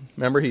feet.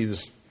 Remember, he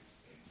was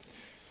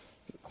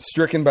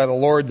stricken by the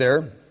Lord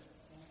there.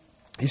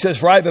 He says,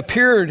 for I have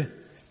appeared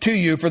to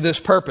you for this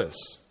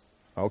purpose.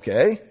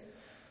 Okay,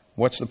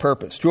 what's the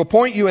purpose? To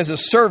appoint you as a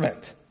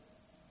servant,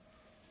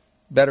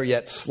 better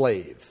yet,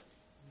 slave,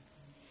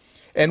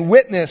 and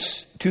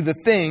witness to the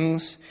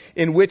things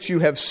in which you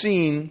have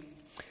seen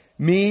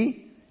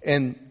me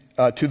and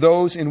to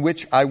those in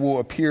which I will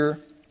appear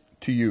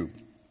to you.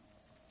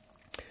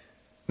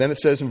 Then it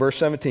says in verse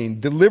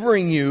 17,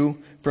 delivering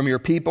you from your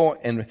people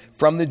and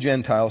from the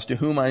Gentiles to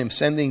whom I am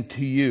sending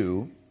to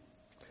you.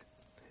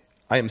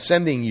 I am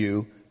sending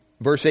you,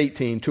 verse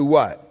 18, to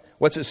what?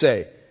 What's it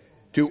say?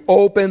 To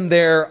open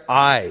their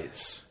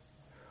eyes.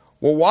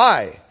 Well,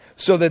 why?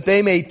 So that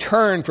they may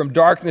turn from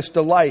darkness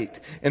to light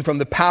and from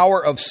the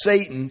power of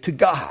Satan to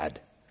God,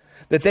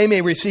 that they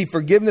may receive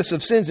forgiveness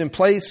of sins and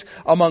place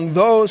among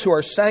those who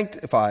are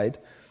sanctified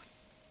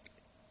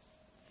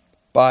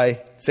by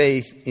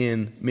faith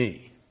in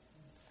me.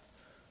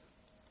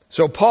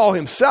 So Paul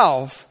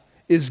himself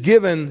is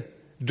given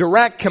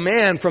direct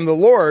command from the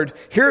Lord.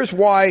 Here's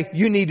why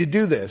you need to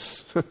do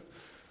this.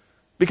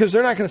 Because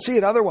they're not going to see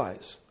it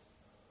otherwise.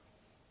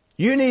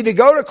 You need to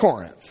go to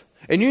Corinth.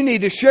 And you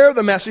need to share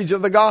the message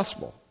of the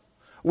gospel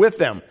with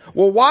them.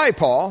 Well, why,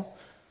 Paul?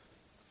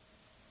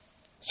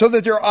 So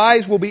that their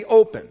eyes will be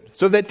opened.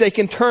 So that they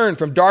can turn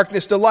from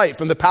darkness to light,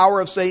 from the power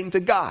of Satan to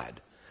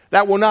God.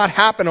 That will not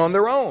happen on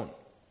their own.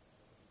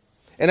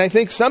 And I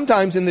think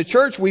sometimes in the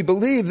church we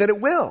believe that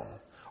it will.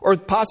 Or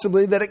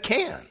possibly that it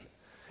can.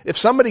 If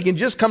somebody can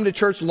just come to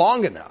church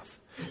long enough.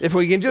 If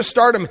we can just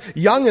start them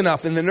young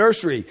enough in the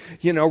nursery,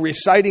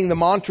 reciting the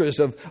mantras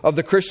of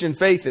the Christian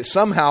faith, that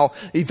somehow,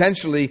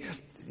 eventually,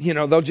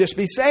 they'll just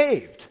be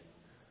saved.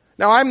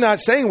 Now, I'm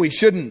not saying we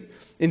shouldn't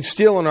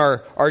instill in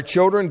our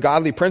children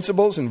godly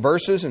principles and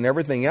verses and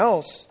everything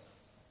else.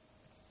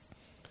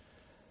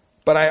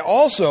 But I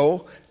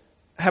also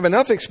have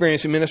enough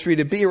experience in ministry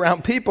to be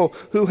around people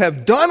who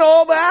have done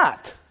all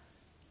that.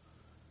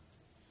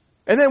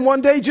 And then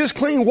one day just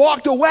clean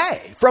walked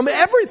away from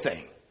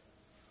everything.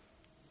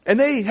 And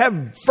they have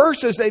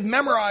verses they've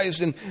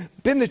memorized and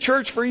been to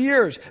church for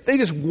years. They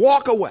just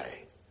walk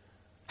away.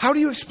 How do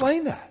you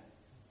explain that?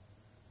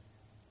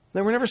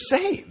 They were never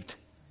saved.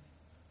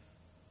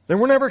 They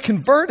were never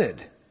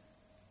converted.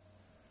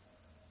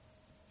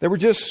 They were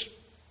just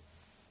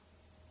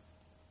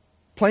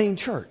playing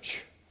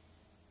church.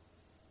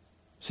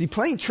 See,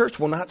 playing church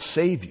will not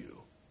save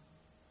you.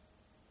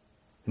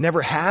 It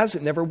never has,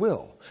 it never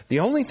will.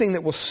 The only thing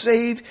that will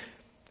save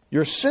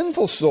your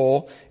sinful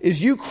soul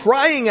is you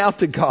crying out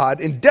to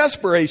God in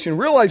desperation,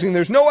 realizing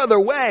there's no other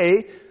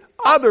way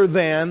other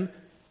than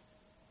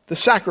the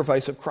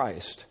sacrifice of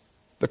Christ,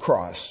 the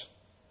cross.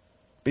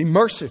 Be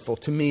merciful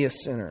to me, a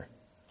sinner.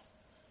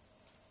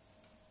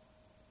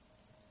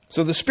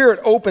 So the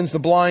Spirit opens the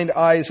blind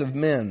eyes of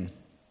men.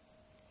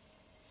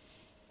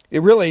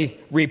 It really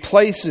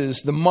replaces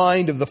the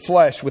mind of the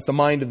flesh with the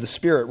mind of the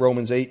Spirit,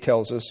 Romans 8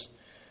 tells us.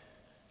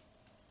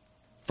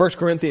 1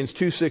 Corinthians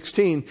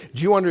 2:16,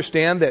 do you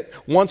understand that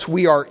once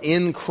we are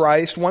in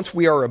Christ, once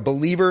we are a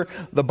believer,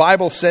 the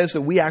Bible says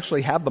that we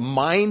actually have the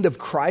mind of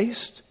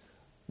Christ?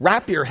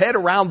 Wrap your head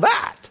around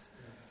that.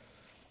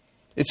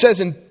 It says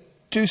in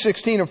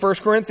 2:16 of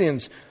 1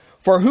 Corinthians,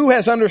 for who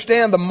has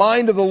understand the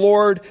mind of the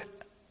Lord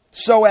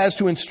so as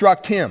to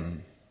instruct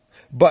him?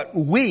 But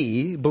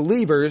we,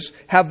 believers,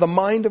 have the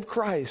mind of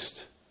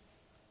Christ.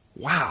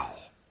 Wow.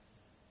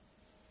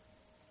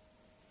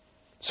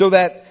 So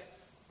that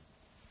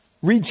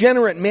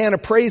regenerate man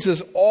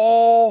appraises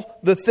all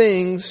the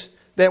things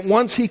that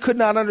once he could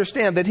not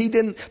understand, that he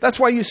didn't. That's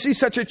why you see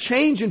such a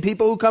change in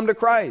people who come to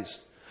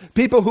Christ.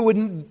 People who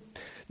would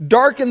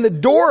darken the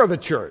door of a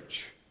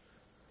church.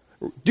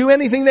 Do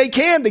anything they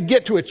can to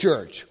get to a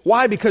church.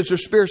 Why? Because they're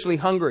spiritually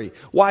hungry.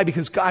 Why?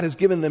 Because God has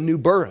given them new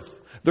birth.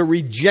 They're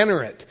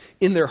regenerate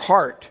in their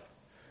heart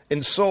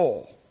and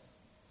soul.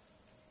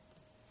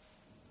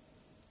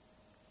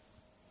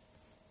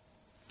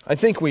 I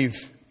think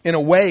we've, in a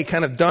way,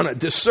 kind of done a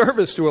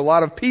disservice to a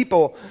lot of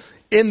people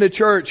in the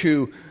church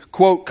who,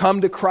 quote,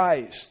 come to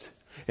Christ.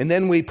 And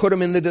then we put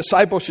them in the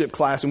discipleship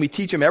class and we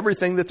teach them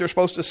everything that they're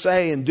supposed to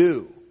say and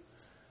do.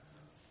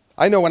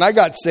 I know when I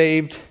got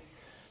saved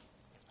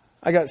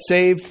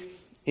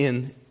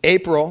in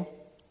April.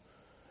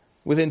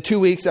 Within 2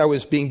 weeks, I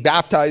was being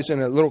baptized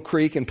in a little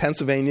creek in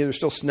Pennsylvania. There's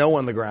still snow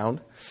on the ground.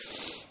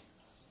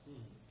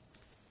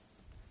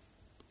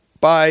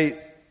 By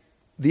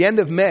the end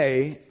of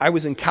May, I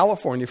was in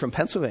California from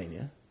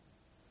Pennsylvania,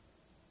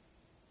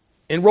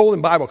 enrolled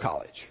in Bible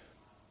college.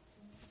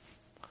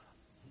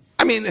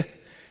 I mean,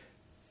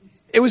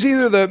 it was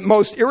either the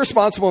most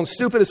irresponsible and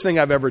stupidest thing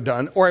I've ever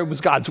done, or it was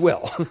God's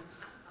will.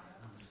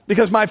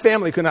 Because my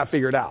family could not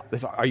figure it out. They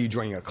thought, are you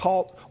joining a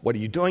cult? What are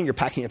you doing? You're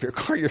packing up your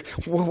car.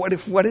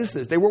 What is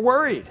this? They were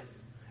worried.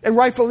 And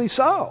rightfully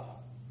so.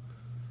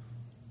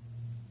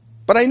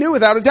 But I knew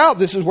without a doubt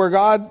this is where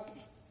God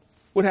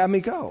would have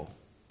me go.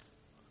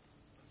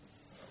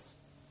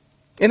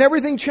 And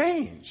everything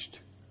changed.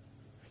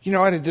 You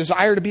know, I had a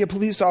desire to be a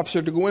police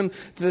officer, to go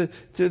into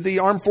the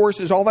armed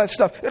forces, all that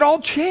stuff. It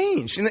all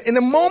changed. In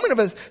a moment of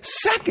a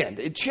second,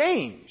 it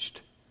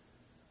changed.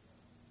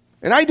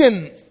 And I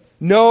didn't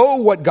know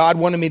what God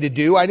wanted me to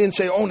do. I didn't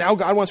say, oh, now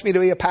God wants me to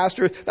be a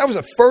pastor. That was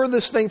the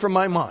furthest thing from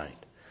my mind.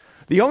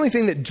 The only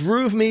thing that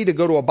drove me to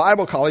go to a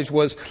Bible college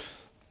was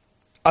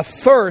a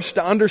thirst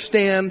to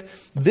understand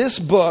this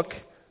book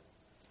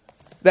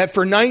that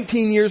for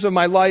 19 years of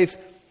my life,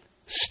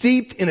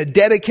 steeped in a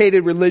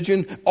dedicated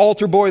religion,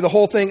 altar boy, the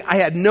whole thing, I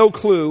had no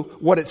clue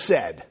what it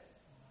said.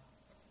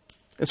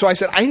 And so I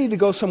said, I need to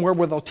go somewhere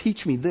where they'll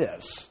teach me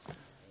this,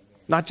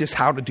 not just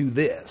how to do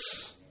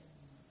this.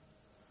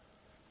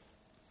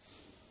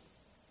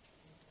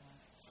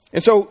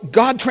 And so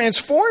God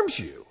transforms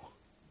you.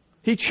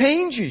 He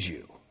changes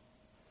you.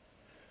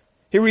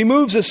 He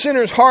removes a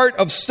sinner's heart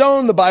of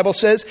stone, the Bible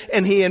says,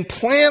 and he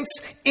implants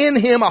in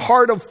him a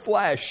heart of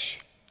flesh.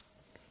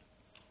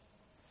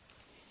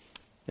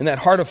 And that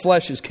heart of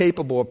flesh is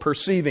capable of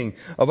perceiving,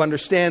 of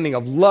understanding,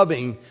 of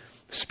loving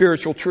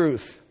spiritual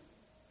truth.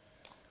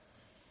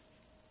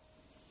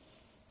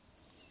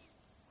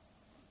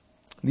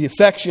 The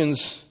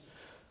affections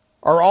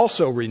are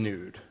also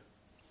renewed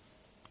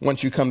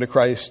once you come to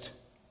Christ.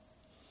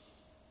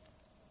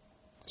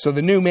 So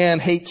the new man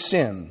hates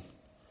sin,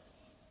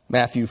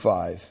 Matthew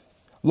 5.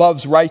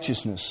 Loves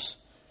righteousness,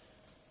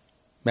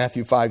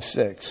 Matthew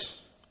 5:6.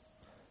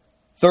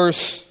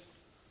 Thirsts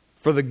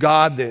for the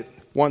God that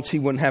once he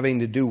wouldn't have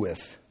anything to do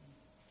with.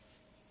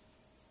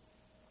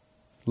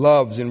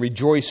 Loves and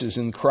rejoices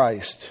in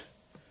Christ,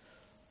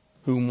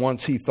 whom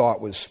once he thought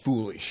was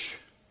foolish.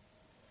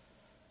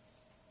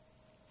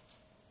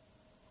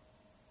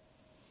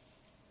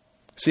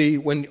 See,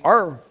 when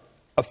our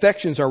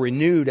affections are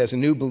renewed as a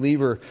new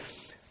believer,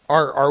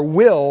 our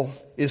will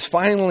is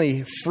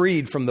finally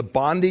freed from the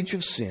bondage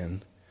of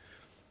sin,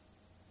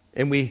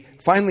 and we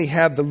finally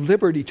have the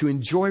liberty to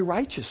enjoy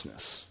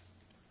righteousness.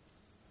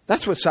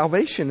 That's what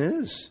salvation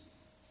is.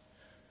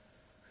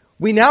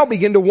 We now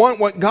begin to want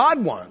what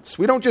God wants.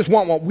 We don't just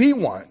want what we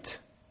want.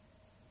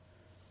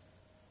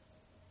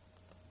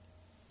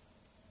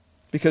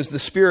 Because the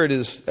Spirit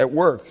is at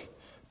work,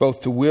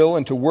 both to will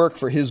and to work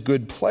for his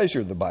good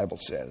pleasure, the Bible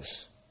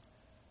says.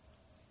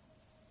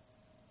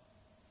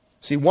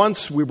 See,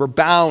 once we were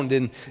bound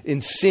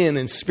in sin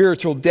and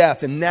spiritual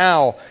death, and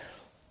now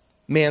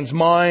man's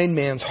mind,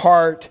 man's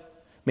heart,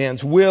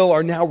 man's will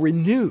are now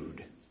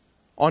renewed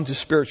onto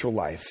spiritual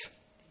life.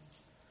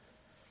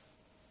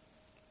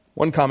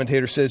 One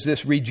commentator says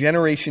this: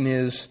 regeneration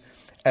is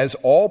as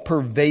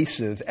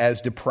all-pervasive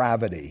as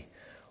depravity,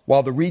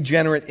 while the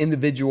regenerate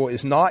individual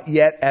is not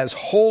yet as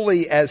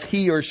holy as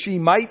he or she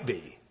might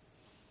be.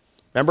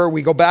 Remember,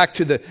 we go back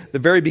to the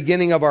very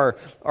beginning of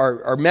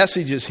our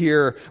messages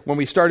here when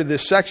we started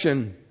this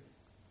section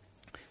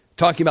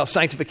talking about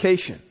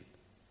sanctification.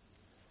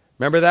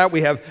 Remember that?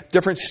 We have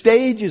different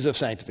stages of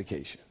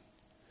sanctification.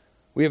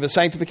 We have a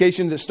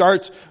sanctification that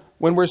starts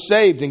when we're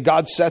saved and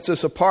God sets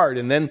us apart.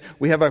 And then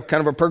we have a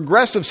kind of a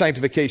progressive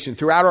sanctification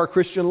throughout our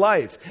Christian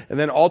life. And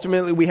then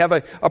ultimately we have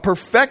a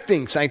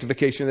perfecting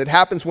sanctification that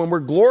happens when we're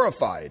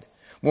glorified,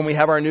 when we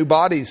have our new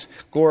bodies,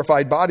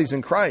 glorified bodies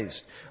in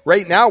Christ.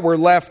 Right now we're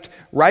left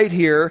right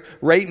here,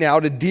 right now,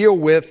 to deal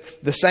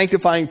with the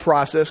sanctifying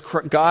process,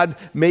 God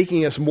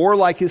making us more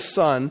like His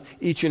Son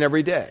each and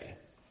every day.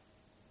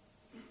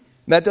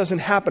 That doesn't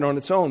happen on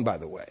its own, by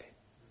the way.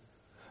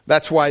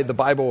 That's why the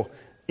Bible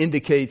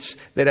indicates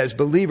that as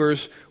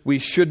believers, we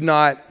should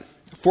not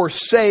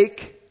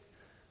forsake,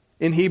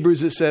 in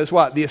Hebrews it says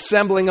what? The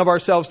assembling of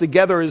ourselves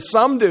together as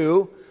some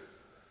do.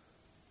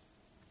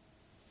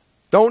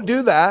 Don't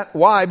do that.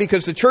 Why?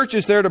 Because the church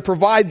is there to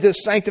provide this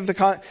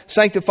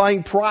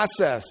sanctifying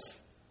process.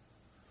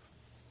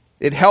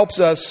 It helps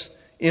us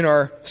in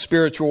our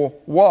spiritual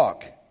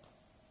walk.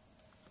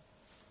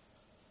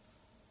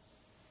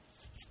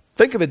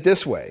 Think of it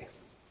this way.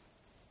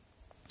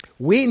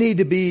 We need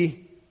to be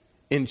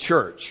in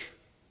church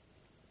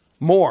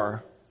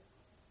more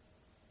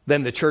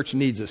than the church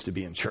needs us to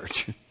be in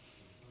church. Do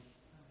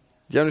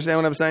you understand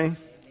what I'm saying?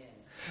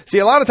 See,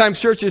 a lot of times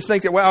churches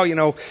think that, well,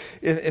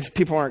 if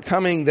people aren't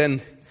coming,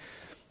 then,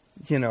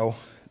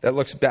 that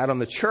looks bad on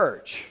the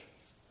church.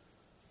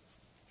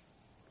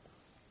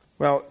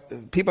 Well,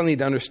 people need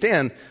to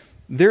understand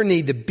their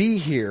need to be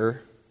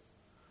here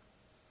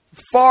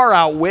far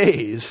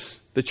outweighs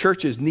the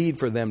church's need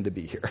for them to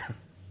be here.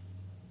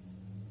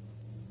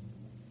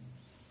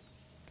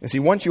 And see,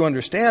 once you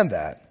understand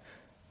that,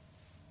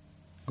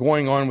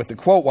 going on with the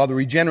quote, while the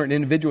regenerate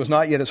individual is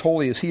not yet as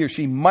holy as he or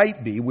she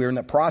might be, we're in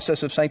the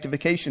process of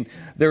sanctification.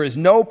 There is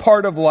no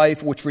part of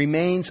life which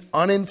remains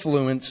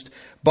uninfluenced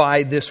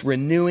by this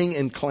renewing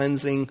and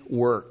cleansing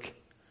work.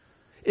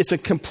 It's a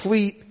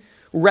complete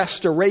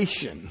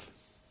restoration.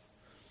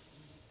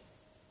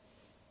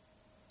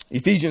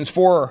 Ephesians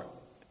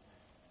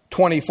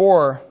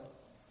 4:24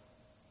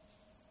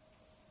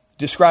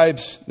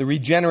 describes the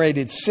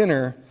regenerated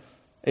sinner,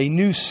 a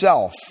new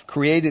self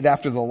created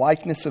after the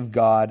likeness of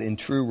God in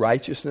true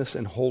righteousness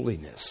and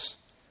holiness.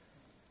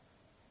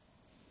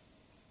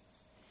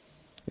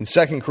 In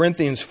 2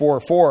 Corinthians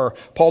 4:4,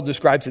 Paul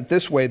describes it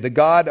this way: the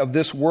God of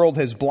this world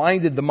has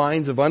blinded the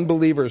minds of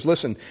unbelievers,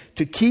 listen,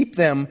 to keep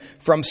them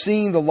from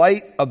seeing the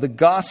light of the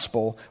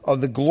gospel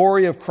of the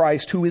glory of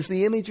Christ, who is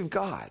the image of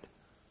God.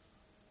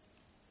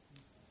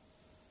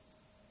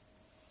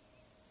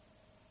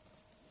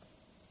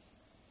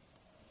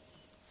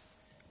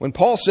 When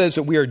Paul says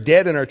that we are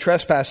dead in our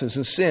trespasses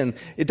and sin,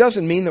 it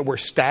doesn't mean that we're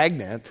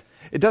stagnant.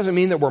 It doesn't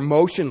mean that we're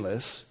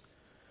motionless.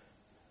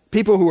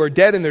 People who are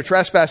dead in their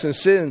trespasses and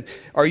sin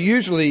are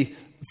usually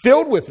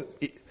filled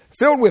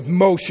with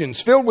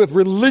motions, filled with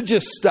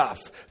religious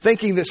stuff,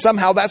 thinking that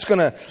somehow that's going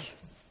to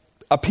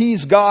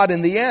appease God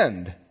in the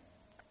end.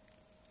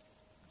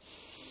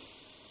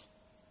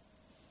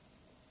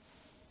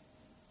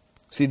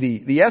 See,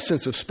 the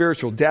essence of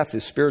spiritual death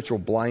is spiritual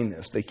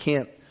blindness. They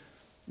can't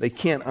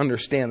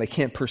understand, they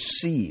can't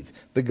perceive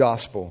the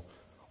gospel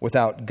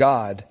without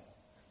God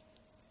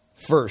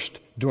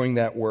first doing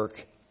that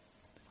work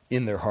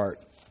in their heart.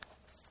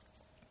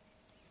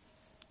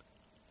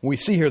 We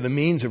see here the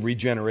means of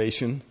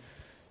regeneration.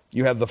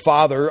 You have the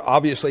Father,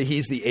 obviously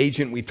He's the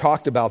agent, we've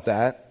talked about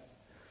that.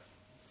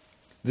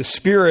 The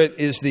Spirit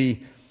is the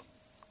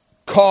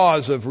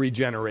cause of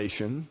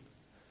regeneration.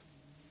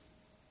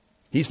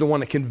 He's the one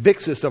that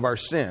convicts us of our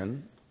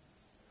sin.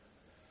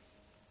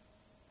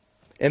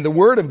 And the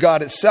Word of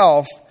God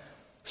itself,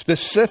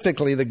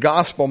 specifically the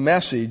gospel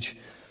message,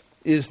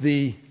 is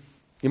you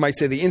might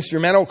say, the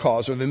instrumental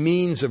cause or the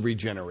means of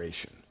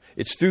regeneration.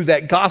 It's through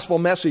that gospel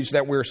message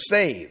that we're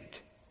saved.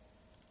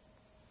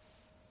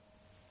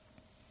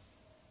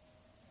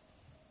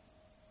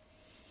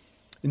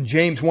 In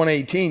James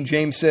 1:18,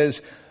 James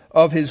says,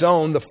 of His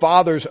own, the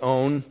Father's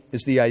own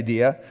is the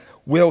idea,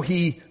 will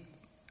He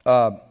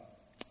has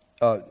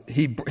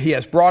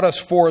brought us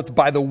forth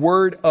by the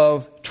word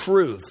of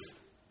truth.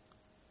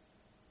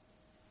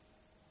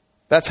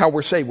 That's how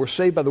we're saved. We're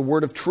saved by the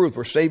word of truth.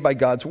 We're saved by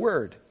God's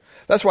word.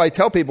 That's why I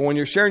tell people when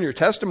you're sharing your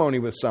testimony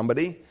with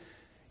somebody,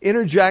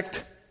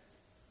 interject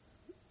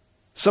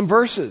some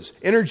verses.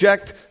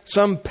 Interject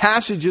some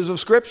passages of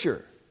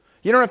Scripture.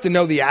 You don't have to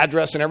know the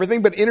address and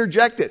everything, but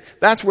interject it.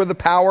 That's where the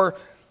power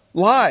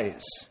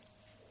lies.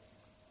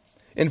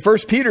 In 1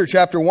 Peter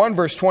chapter 1,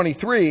 verse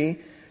 23,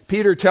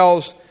 Peter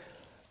tells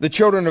the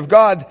children of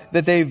God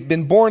that they've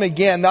been born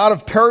again, not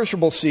of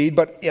perishable seed,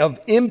 but of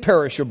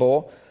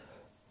imperishable,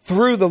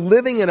 through the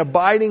living and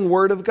abiding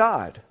Word of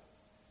God.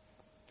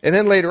 And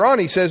then later on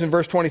he says in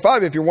verse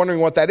 25, if you're wondering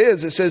what that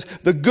is, it says,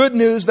 the good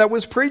news that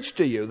was preached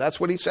to you. That's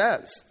what he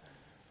says.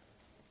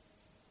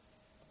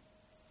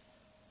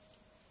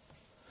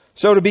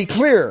 So to be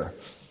clear,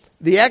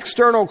 the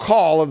external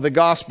call of the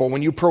gospel,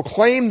 when you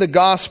proclaim the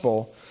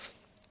gospel,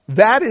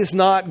 that is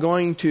not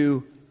going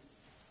to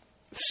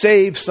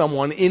save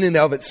someone in and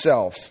of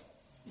itself.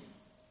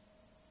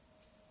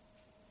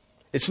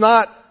 It's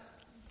not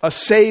a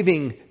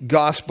saving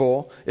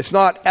gospel. It's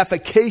not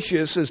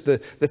efficacious, as the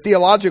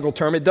theological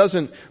term. It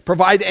doesn't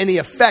provide any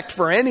effect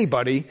for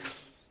anybody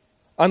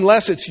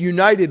unless it's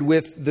united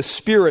with the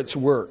Spirit's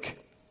work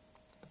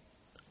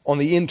on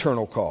the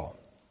internal call,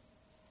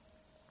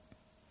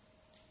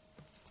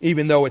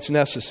 even though it's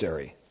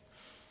necessary.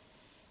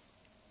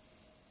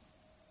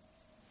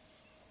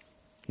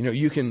 You know,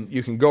 you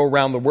can go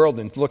around the world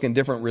and look in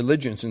different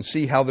religions and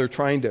see how they're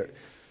trying to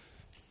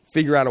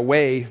figure out a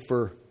way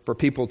for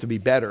people to be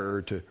better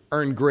or to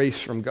earn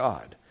grace from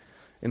God.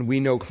 And we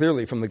know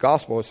clearly from the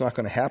gospel it's not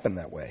going to happen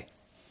that way.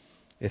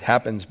 It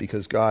happens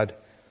because God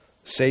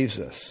saves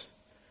us.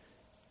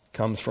 It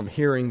comes from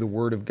hearing the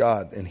word of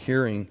God and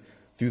hearing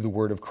through the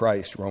word of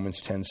Christ, Romans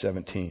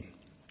 10:17.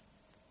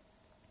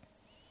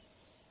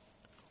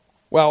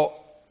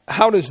 Well,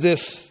 how does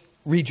this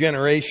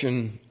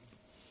regeneration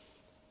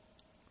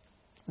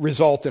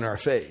result in our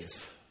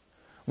faith?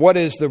 What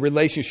is the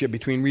relationship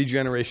between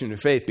regeneration and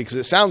faith? Because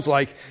it sounds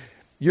like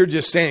you're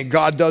just saying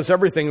God does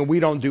everything and we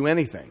don't do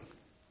anything.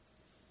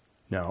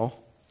 No.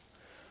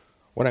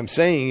 What I'm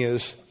saying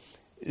is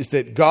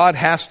that God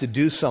has to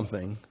do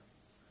something,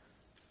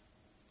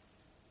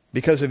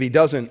 because if he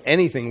doesn't,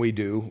 anything we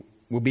do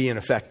will be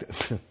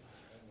ineffective.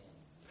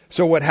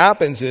 So what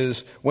happens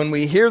is when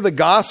we hear the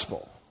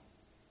gospel,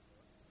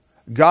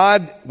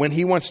 God, when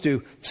he wants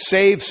to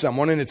save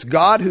someone, and it's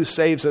God who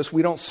saves us,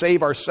 we don't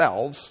save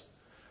ourselves.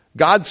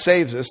 God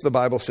saves us, the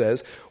Bible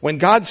says. When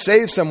God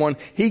saves someone,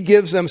 he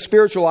gives them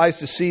spiritual eyes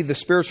to see the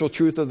spiritual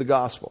truth of the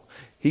gospel.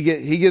 He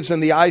gives them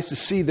the eyes to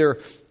see their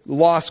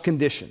lost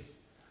condition.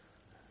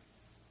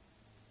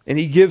 And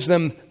he gives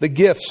them the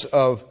gifts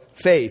of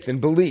faith and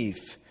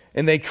belief.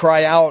 And they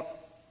cry out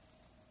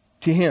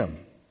to him,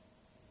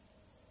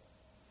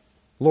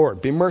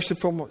 Lord, be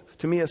merciful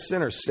to me, a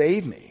sinner.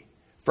 Save me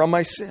from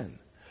my sin.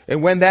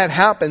 And when that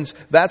happens,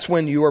 that's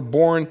when you are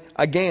born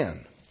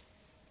again.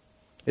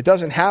 It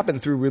doesn't happen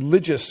through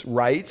religious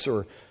rites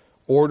or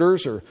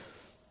orders or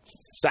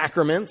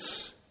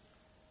sacraments.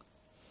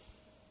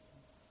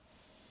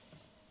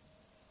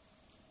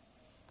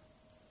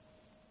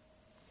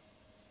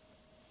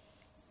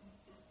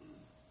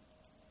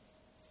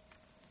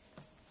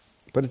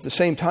 But at the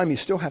same time, you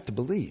still have to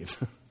believe.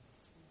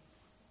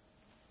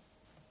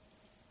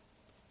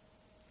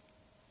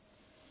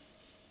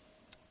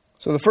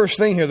 So the first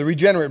thing here, the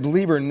regenerate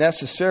believer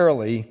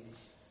necessarily,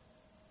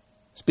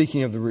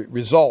 speaking of the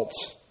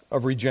results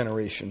of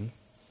regeneration,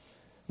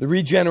 the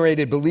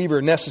regenerated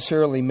believer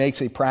necessarily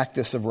makes a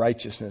practice of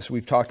righteousness.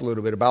 We've talked a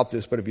little bit about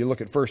this, but if you look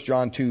at 1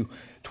 John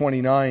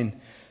 2:29,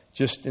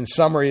 just in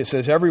summary, it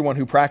says, everyone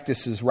who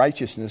practices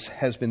righteousness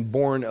has been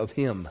born of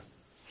him.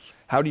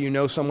 How do you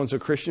know someone's a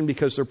Christian?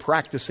 Because they're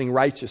practicing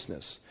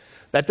righteousness.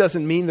 That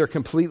doesn't mean they're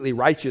completely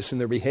righteous in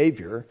their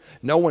behavior.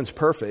 No one's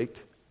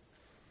perfect.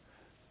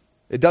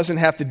 It doesn't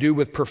have to do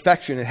with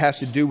perfection. It has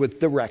to do with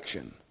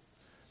direction.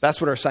 That's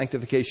what our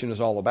sanctification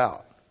is all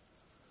about.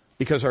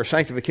 Because our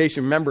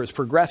sanctification, remember, is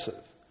progressive.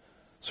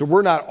 So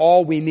we're not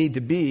all we need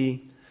to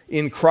be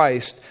in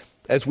Christ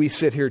as we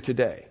sit here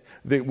today.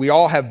 We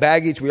all have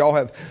baggage. We all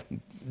have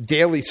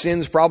daily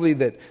sins probably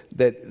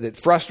that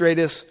frustrate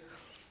us.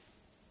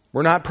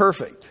 We're not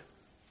perfect.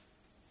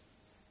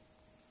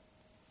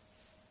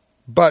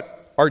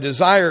 But our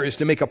desire is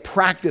to make a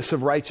practice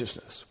of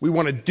righteousness. We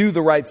want to do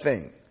the right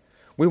thing.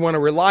 We want to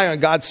rely on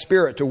God's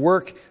Spirit to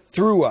work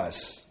through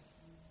us,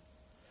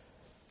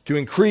 to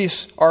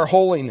increase our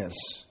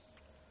holiness.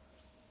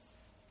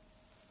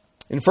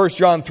 In 1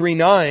 John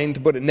 3:9, to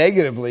put it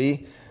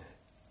negatively,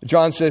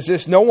 John says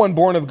this, no one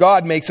born of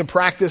God makes a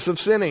practice of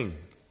sinning.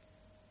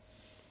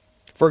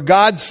 For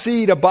God's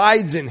seed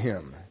abides in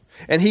him,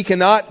 and he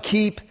cannot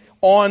keep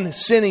on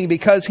sinning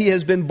because he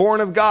has been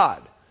born of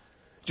God.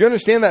 Do you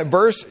understand that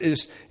verse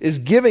is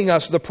giving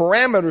us the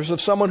parameters of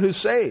someone who's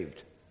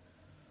saved?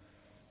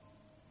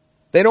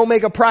 They don't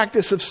make a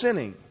practice of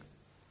sinning.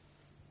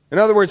 In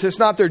other words, it's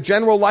not their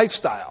general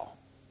lifestyle.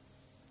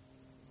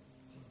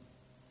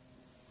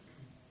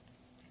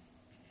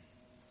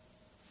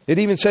 It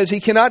even says he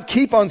cannot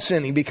keep on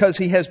sinning because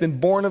he has been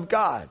born of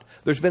God.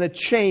 There's been a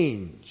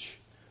change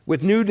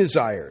with new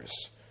desires.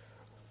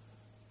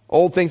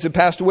 Old things have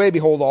passed away.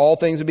 Behold, all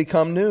things have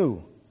become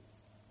new.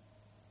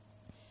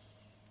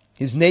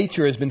 His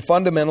nature has been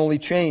fundamentally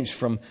changed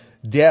from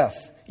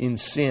death in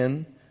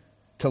sin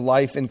to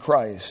life in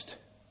Christ.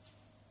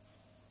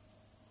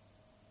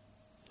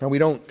 Now, we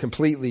don't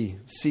completely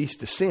cease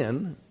to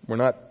sin. We're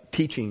not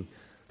teaching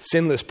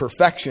sinless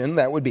perfection.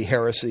 That would be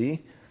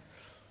heresy.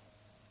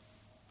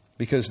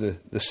 Because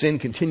the sin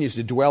continues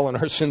to dwell in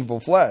our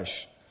sinful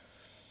flesh.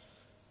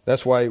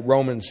 That's why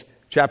Romans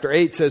chapter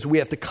 8 says we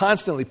have to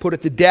constantly put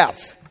it to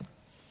death.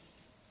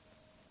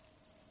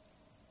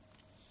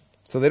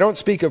 So they don't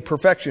speak of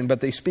perfection, but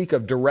they speak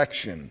of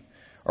direction.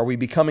 Are we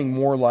becoming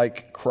more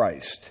like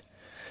Christ?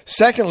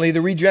 Secondly,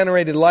 the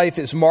regenerated life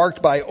is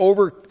marked by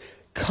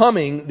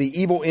overcoming the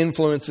evil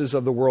influences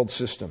of the world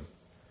system.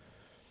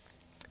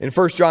 In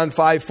 1 John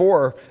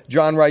 5:4,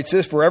 John writes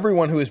this, "For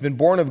everyone who has been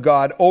born of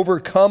God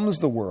overcomes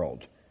the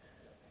world.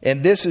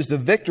 And this is the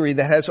victory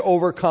that has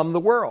overcome the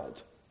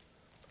world,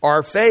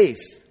 our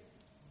faith."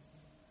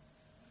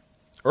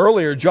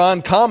 Earlier,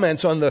 John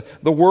comments on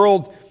the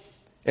world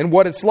and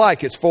what it's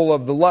like. It's full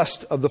of the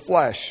lust of the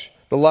flesh,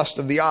 the lust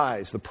of the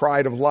eyes, the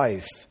pride of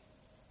life.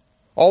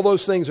 All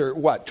those things are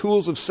what?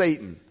 Tools of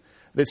Satan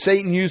that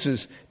Satan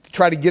uses to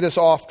try to get us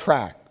off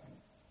track.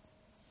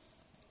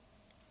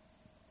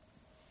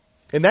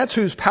 And that's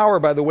whose power,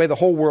 by the way, the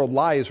whole world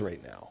lies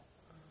right now,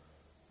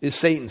 is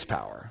Satan's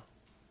power.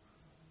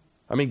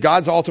 I mean,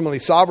 God's ultimately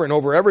sovereign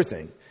over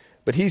everything,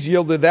 but he's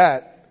yielded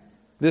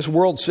this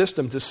world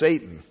system to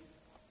Satan.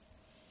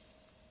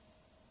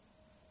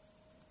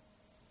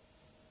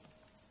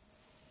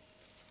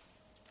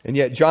 And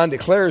yet John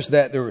declares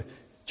that the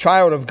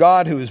child of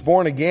God who is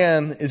born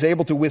again is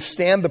able to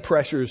withstand the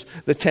pressures,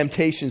 the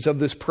temptations of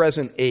this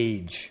present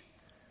age,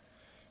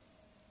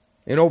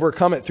 and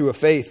overcome it through a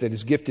faith that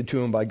is gifted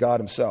to him by God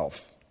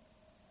himself.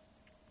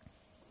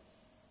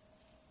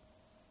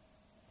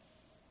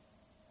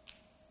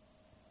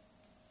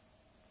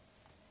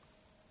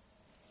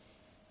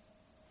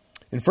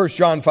 In 1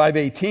 John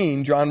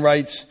 5:18, John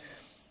writes,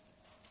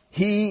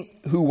 "He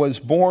who was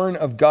born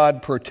of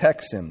God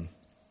protects him,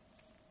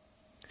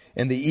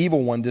 and the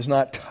evil one does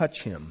not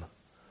touch him."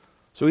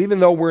 So even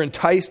though we're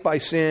enticed by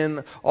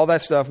sin, all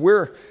that stuff,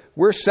 we're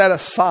set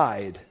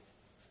aside,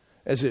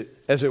 as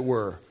it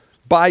were,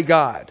 by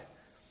God.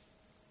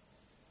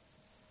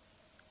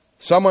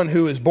 Someone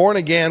who is born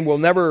again will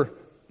never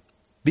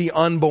be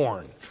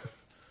unborn.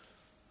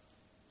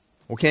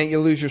 Well, can't you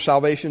lose your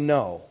salvation?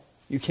 No,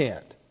 you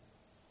can't.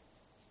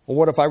 Well,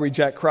 what if I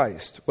reject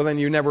Christ? Well, then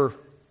you never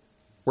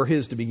were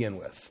his to begin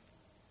with.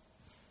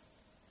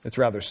 It's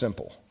rather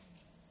simple.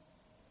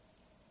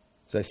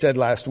 As I said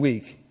last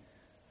week,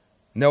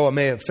 Noah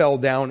may have fell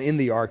down in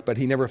the ark, but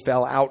he never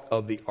fell out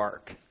of the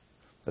ark.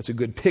 That's a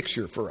good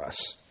picture for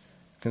us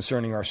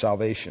concerning our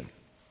salvation.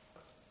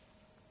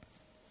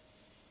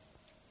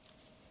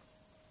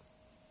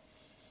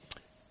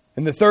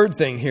 And the third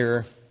thing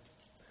here,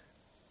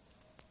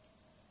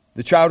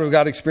 the child of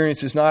God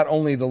experiences not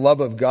only the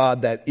love of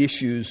God that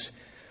issues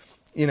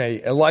in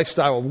a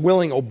lifestyle of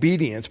willing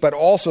obedience, but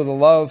also the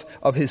love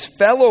of his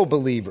fellow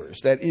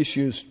believers that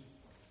issues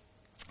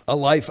a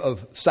life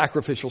of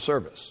sacrificial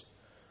service.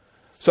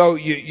 So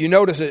you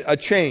notice a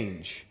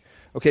change.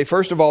 Okay,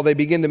 first of all, they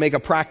begin to make a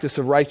practice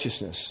of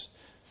righteousness.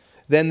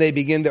 Then they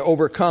begin to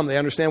overcome. They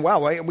understand,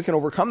 wow, we can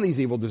overcome these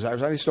evil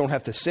desires. I just don't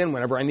have to sin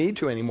whenever I need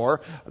to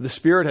anymore. The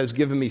Spirit has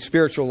given me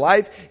spiritual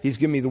life. He's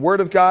given me the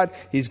Word of God.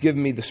 He's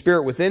given me the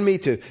Spirit within me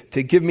to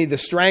give me the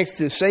strength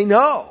to say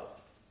no.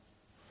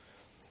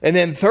 And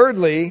then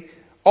thirdly,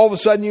 all of a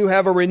sudden you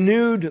have a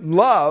renewed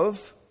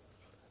love,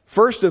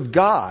 first of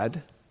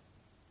God.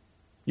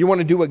 You want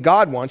to do what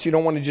God wants. You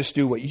don't want to just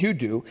do what you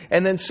do.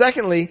 And then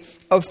secondly,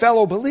 of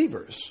fellow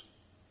believers.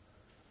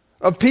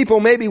 Of people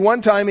maybe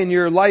one time in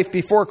your life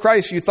before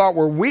Christ you thought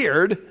were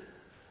weird.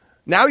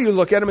 Now you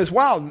look at them as,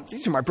 wow,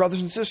 these are my brothers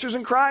and sisters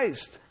in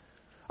Christ.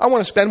 I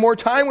want to spend more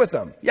time with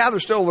them. Yeah, they're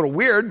still a little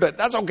weird, but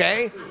that's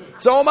okay.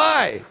 So am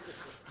I.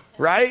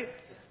 Right?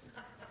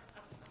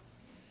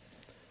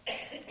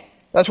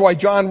 That's why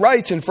John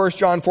writes in 1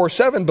 John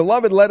 4:7,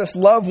 "Beloved, let us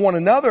love one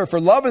another, for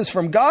love is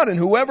from God, and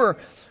whoever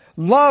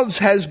loves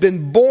has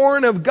been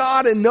born of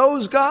God and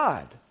knows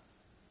God."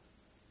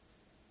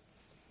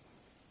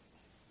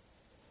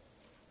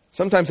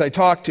 Sometimes I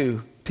talk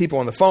to people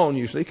on the phone,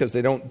 usually, because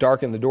they don't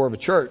darken the door of a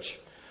church.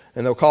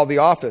 And they'll call the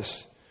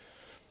office.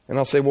 And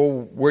I'll say,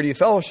 well, where do you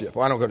fellowship?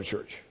 Well, I don't go to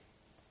church.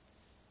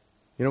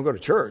 You don't go to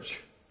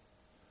church?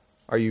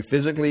 Are you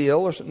physically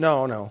ill or something?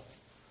 No.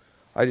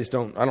 I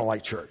don't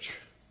like church.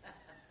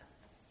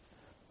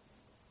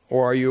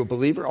 Or are you a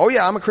believer? Oh,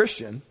 yeah, I'm a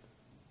Christian.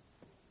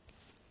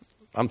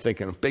 I'm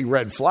thinking a big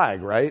red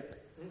flag, right?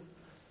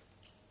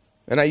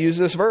 And I use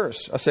this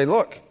verse. I say,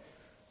 look,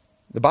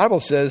 the Bible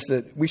says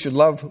that we should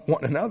love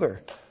one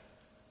another.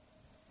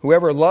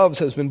 Whoever loves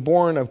has been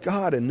born of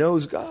God and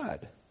knows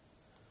God.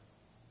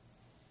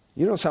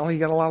 You don't sound like you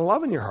got a lot of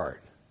love in your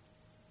heart.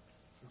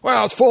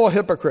 Well, it's full of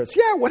hypocrites.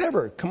 Yeah,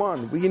 whatever. Come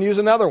on, we can use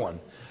another one.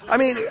 I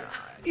mean,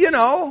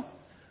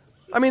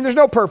 there's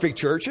no perfect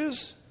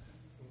churches.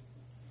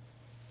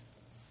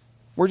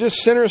 We're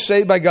just sinners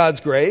saved by God's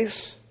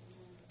grace,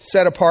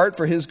 set apart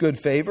for his good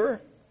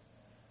favor.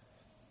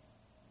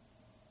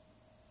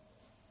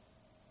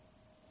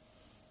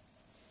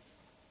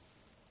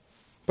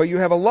 But you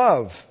have a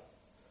love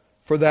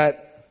for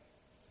that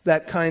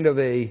kind of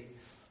a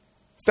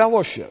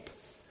fellowship.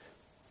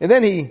 And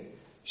then he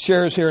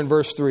shares here in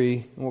verse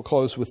 3, and we'll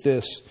close with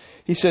this.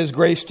 He says,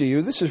 grace to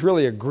you. This is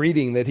really a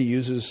greeting that he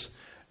uses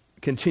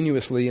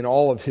continuously in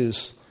all of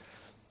his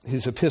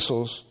his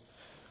epistles,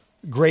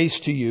 grace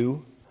to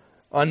you,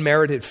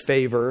 unmerited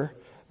favor,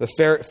 the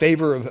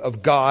favor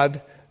of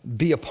God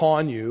be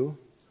upon you.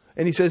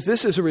 And he says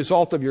this is a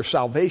result of your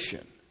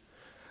salvation.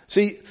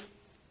 See,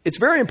 it's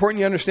very important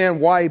you understand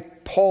why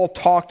Paul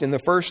talked in the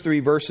first 3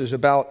 verses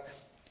about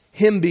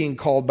him being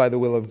called by the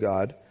will of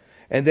God,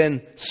 and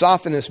then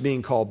Sosthenes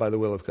being called by the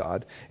will of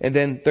God, and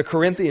then the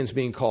Corinthians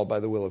being called by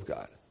the will of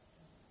God.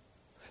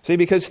 See,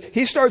 because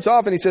he starts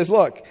off and he says,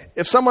 look,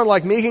 if someone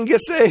like me can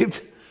get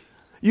saved,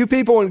 you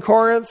people in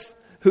Corinth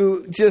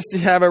who just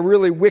have a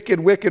really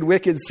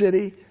wicked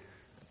city,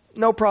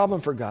 no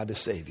problem for God to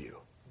save you.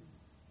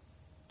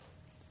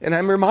 And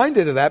I'm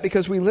reminded of that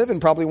because we live in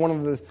probably one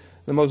of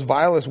the most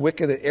vilest,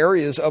 wicked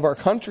areas of our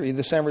country,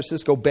 the San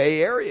Francisco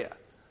Bay Area.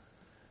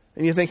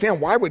 And you think, man,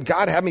 why would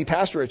God have me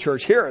pastor a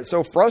church here? It's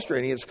so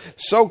frustrating. It's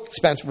so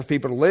expensive for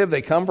people to live.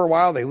 They come for a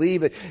while, they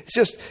leave. It's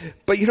just,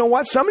 but you know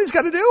what? Somebody's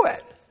got to do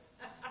it.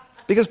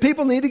 Because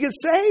people need to get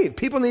saved.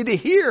 People need to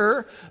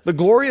hear the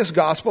glorious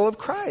gospel of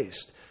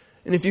Christ.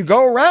 And if you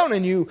go around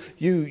and you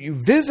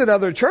visit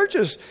other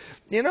churches,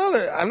 you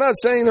know, I'm not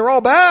saying they're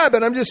all bad,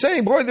 but I'm just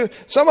saying, boy,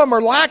 some of them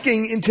are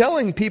lacking in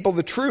telling people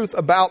the truth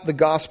about the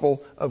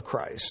gospel of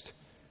Christ.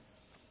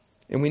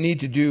 And we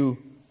need to do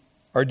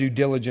our due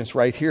diligence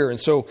right here. And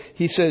so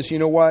he says, you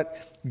know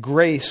what?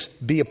 Grace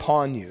be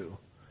upon you.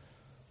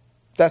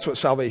 That's what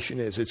salvation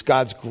is. It's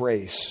God's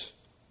grace.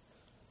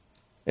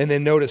 And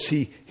then notice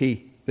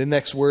the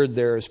next word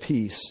there is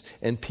peace.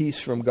 And peace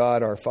from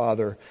God our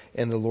Father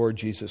and the Lord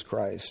Jesus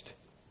Christ.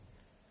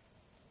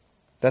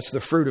 That's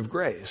the fruit of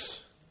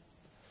grace.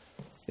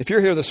 If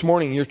you're here this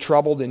morning, you're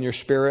troubled in your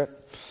spirit.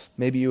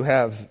 Maybe you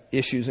have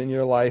issues in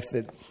your life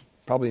that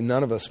probably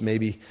none of us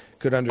maybe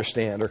could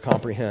understand or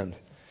comprehend.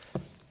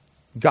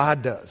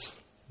 God does.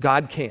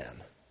 God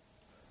can.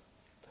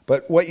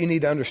 But what you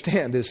need to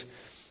understand is,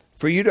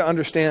 for you to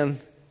understand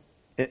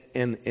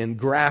and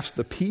grasp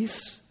the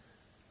peace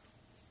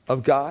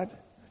of God,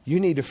 you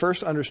need to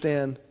first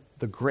understand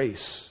the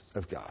grace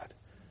of God.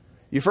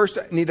 You first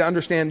need to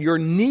understand your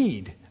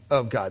need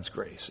of God's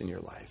grace in your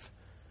life.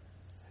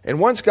 And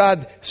once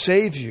God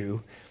saves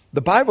you,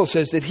 the Bible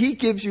says that he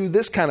gives you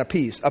this kind of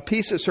peace, a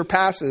peace that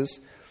surpasses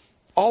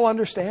all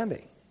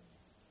understanding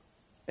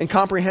and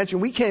comprehension.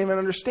 We can't even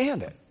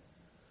understand it.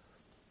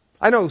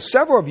 I know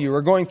several of you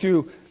are going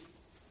through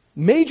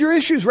major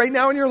issues right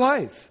now in your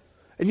life.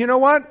 And you know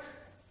what?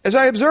 As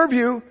I observe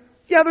you,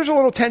 yeah, there's a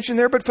little tension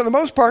there, but for the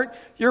most part,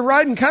 you're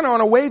riding kind of on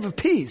a wave of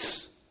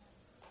peace.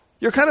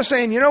 You're kind of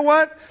saying, you know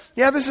what?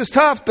 Yeah, this is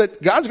tough,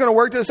 but God's going to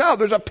work this out.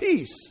 There's a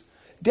peace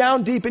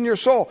down deep in your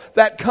soul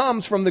that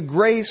comes from the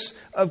grace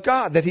of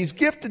God that he's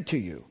gifted to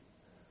you.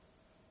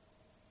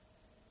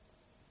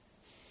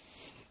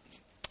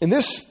 In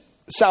this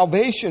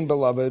salvation,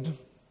 beloved,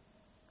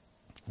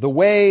 the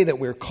way that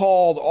we're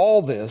called,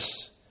 all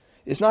this,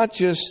 is not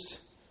just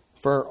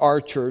for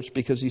our church,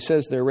 because he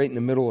says there right in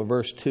the middle of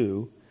verse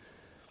 2,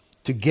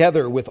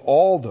 together with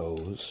all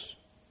those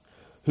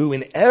who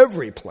in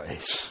every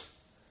place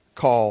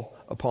call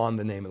upon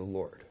the name of the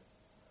Lord.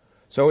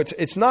 So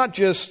it's not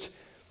just,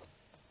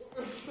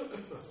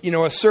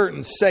 a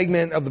certain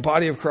segment of the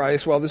body of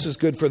Christ. Well, this is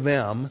good for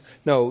them.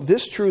 No,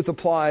 this truth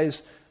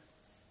applies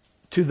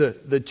to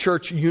the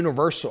church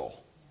universal.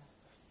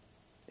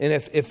 And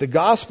if the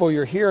gospel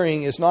you're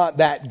hearing is not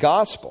that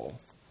gospel,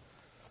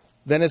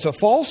 then it's a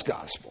false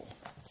gospel.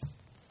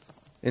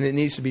 And it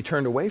needs to be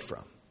turned away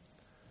from.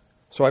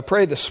 So I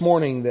pray this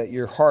morning that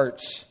your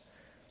hearts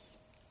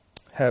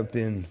have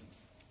been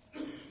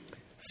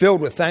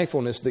filled with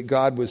thankfulness that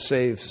God would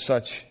save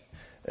such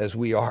as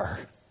we are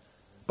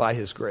by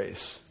his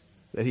grace.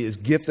 That he has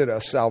gifted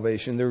us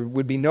salvation. There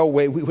would be no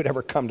way we would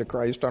ever come to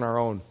Christ on our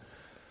own.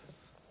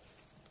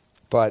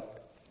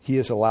 But he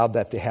has allowed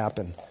that to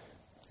happen.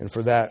 And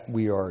for that,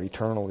 we are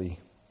eternally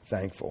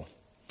thankful.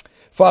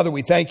 Father,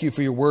 we thank you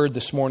for your word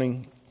this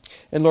morning.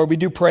 And Lord, we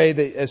do pray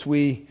that as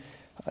we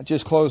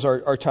just close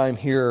our time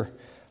here,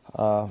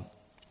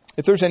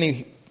 if there's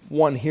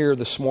anyone here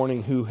this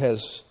morning who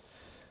has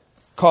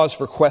cause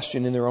for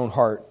question in their own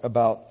heart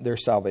about their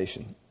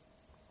salvation,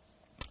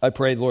 I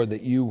pray, Lord,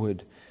 that you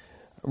would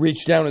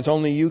reach down as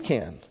only you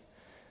can.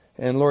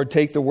 And Lord,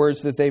 take the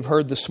words that they've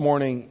heard this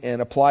morning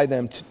and apply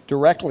them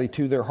directly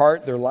to their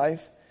heart, their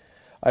life.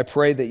 I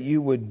pray that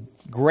you would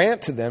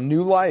grant to them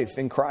new life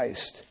in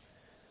Christ.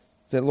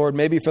 That, Lord,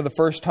 maybe for the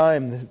first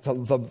time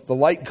the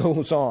light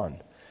goes on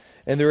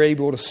and they're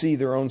able to see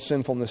their own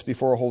sinfulness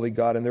before a holy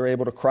God, and they're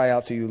able to cry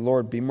out to you,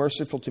 Lord, be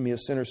merciful to me, a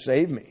sinner,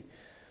 save me.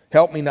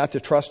 Help me not to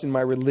trust in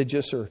my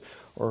religious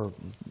or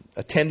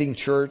attending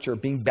church or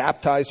being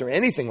baptized or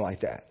anything like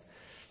that.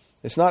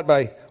 It's not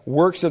by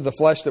works of the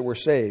flesh that we're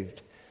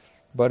saved,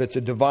 but it's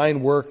a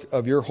divine work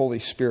of your Holy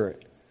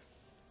Spirit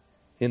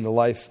in the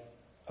life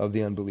of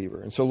the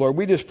unbeliever. And so, Lord,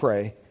 we just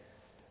pray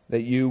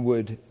that you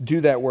would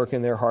do that work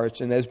in their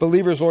hearts. And as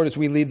believers, Lord, as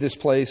we leave this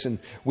place and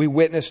we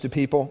witness to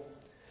people,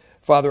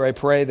 Father, I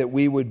pray that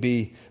we would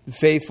be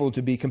faithful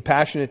to be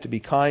compassionate, to be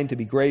kind, to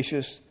be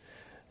gracious,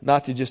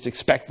 not to just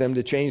expect them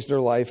to change their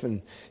life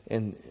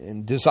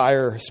and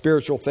desire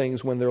spiritual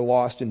things when they're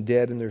lost and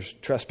dead in their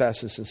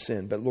trespasses and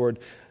sin. But Lord,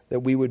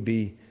 that we would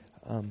be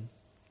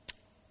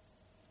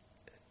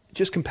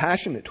just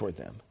compassionate toward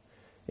them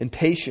and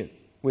patient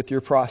with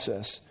your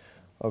process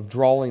of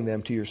drawing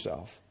them to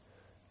yourself.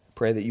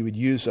 Pray that you would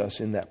use us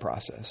in that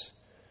process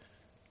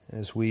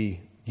as we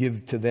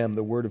give to them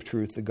the word of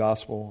truth, the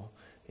gospel,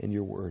 and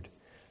your word.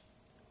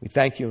 We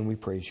thank you and we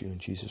praise you in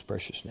Jesus'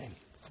 precious name.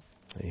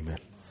 Amen.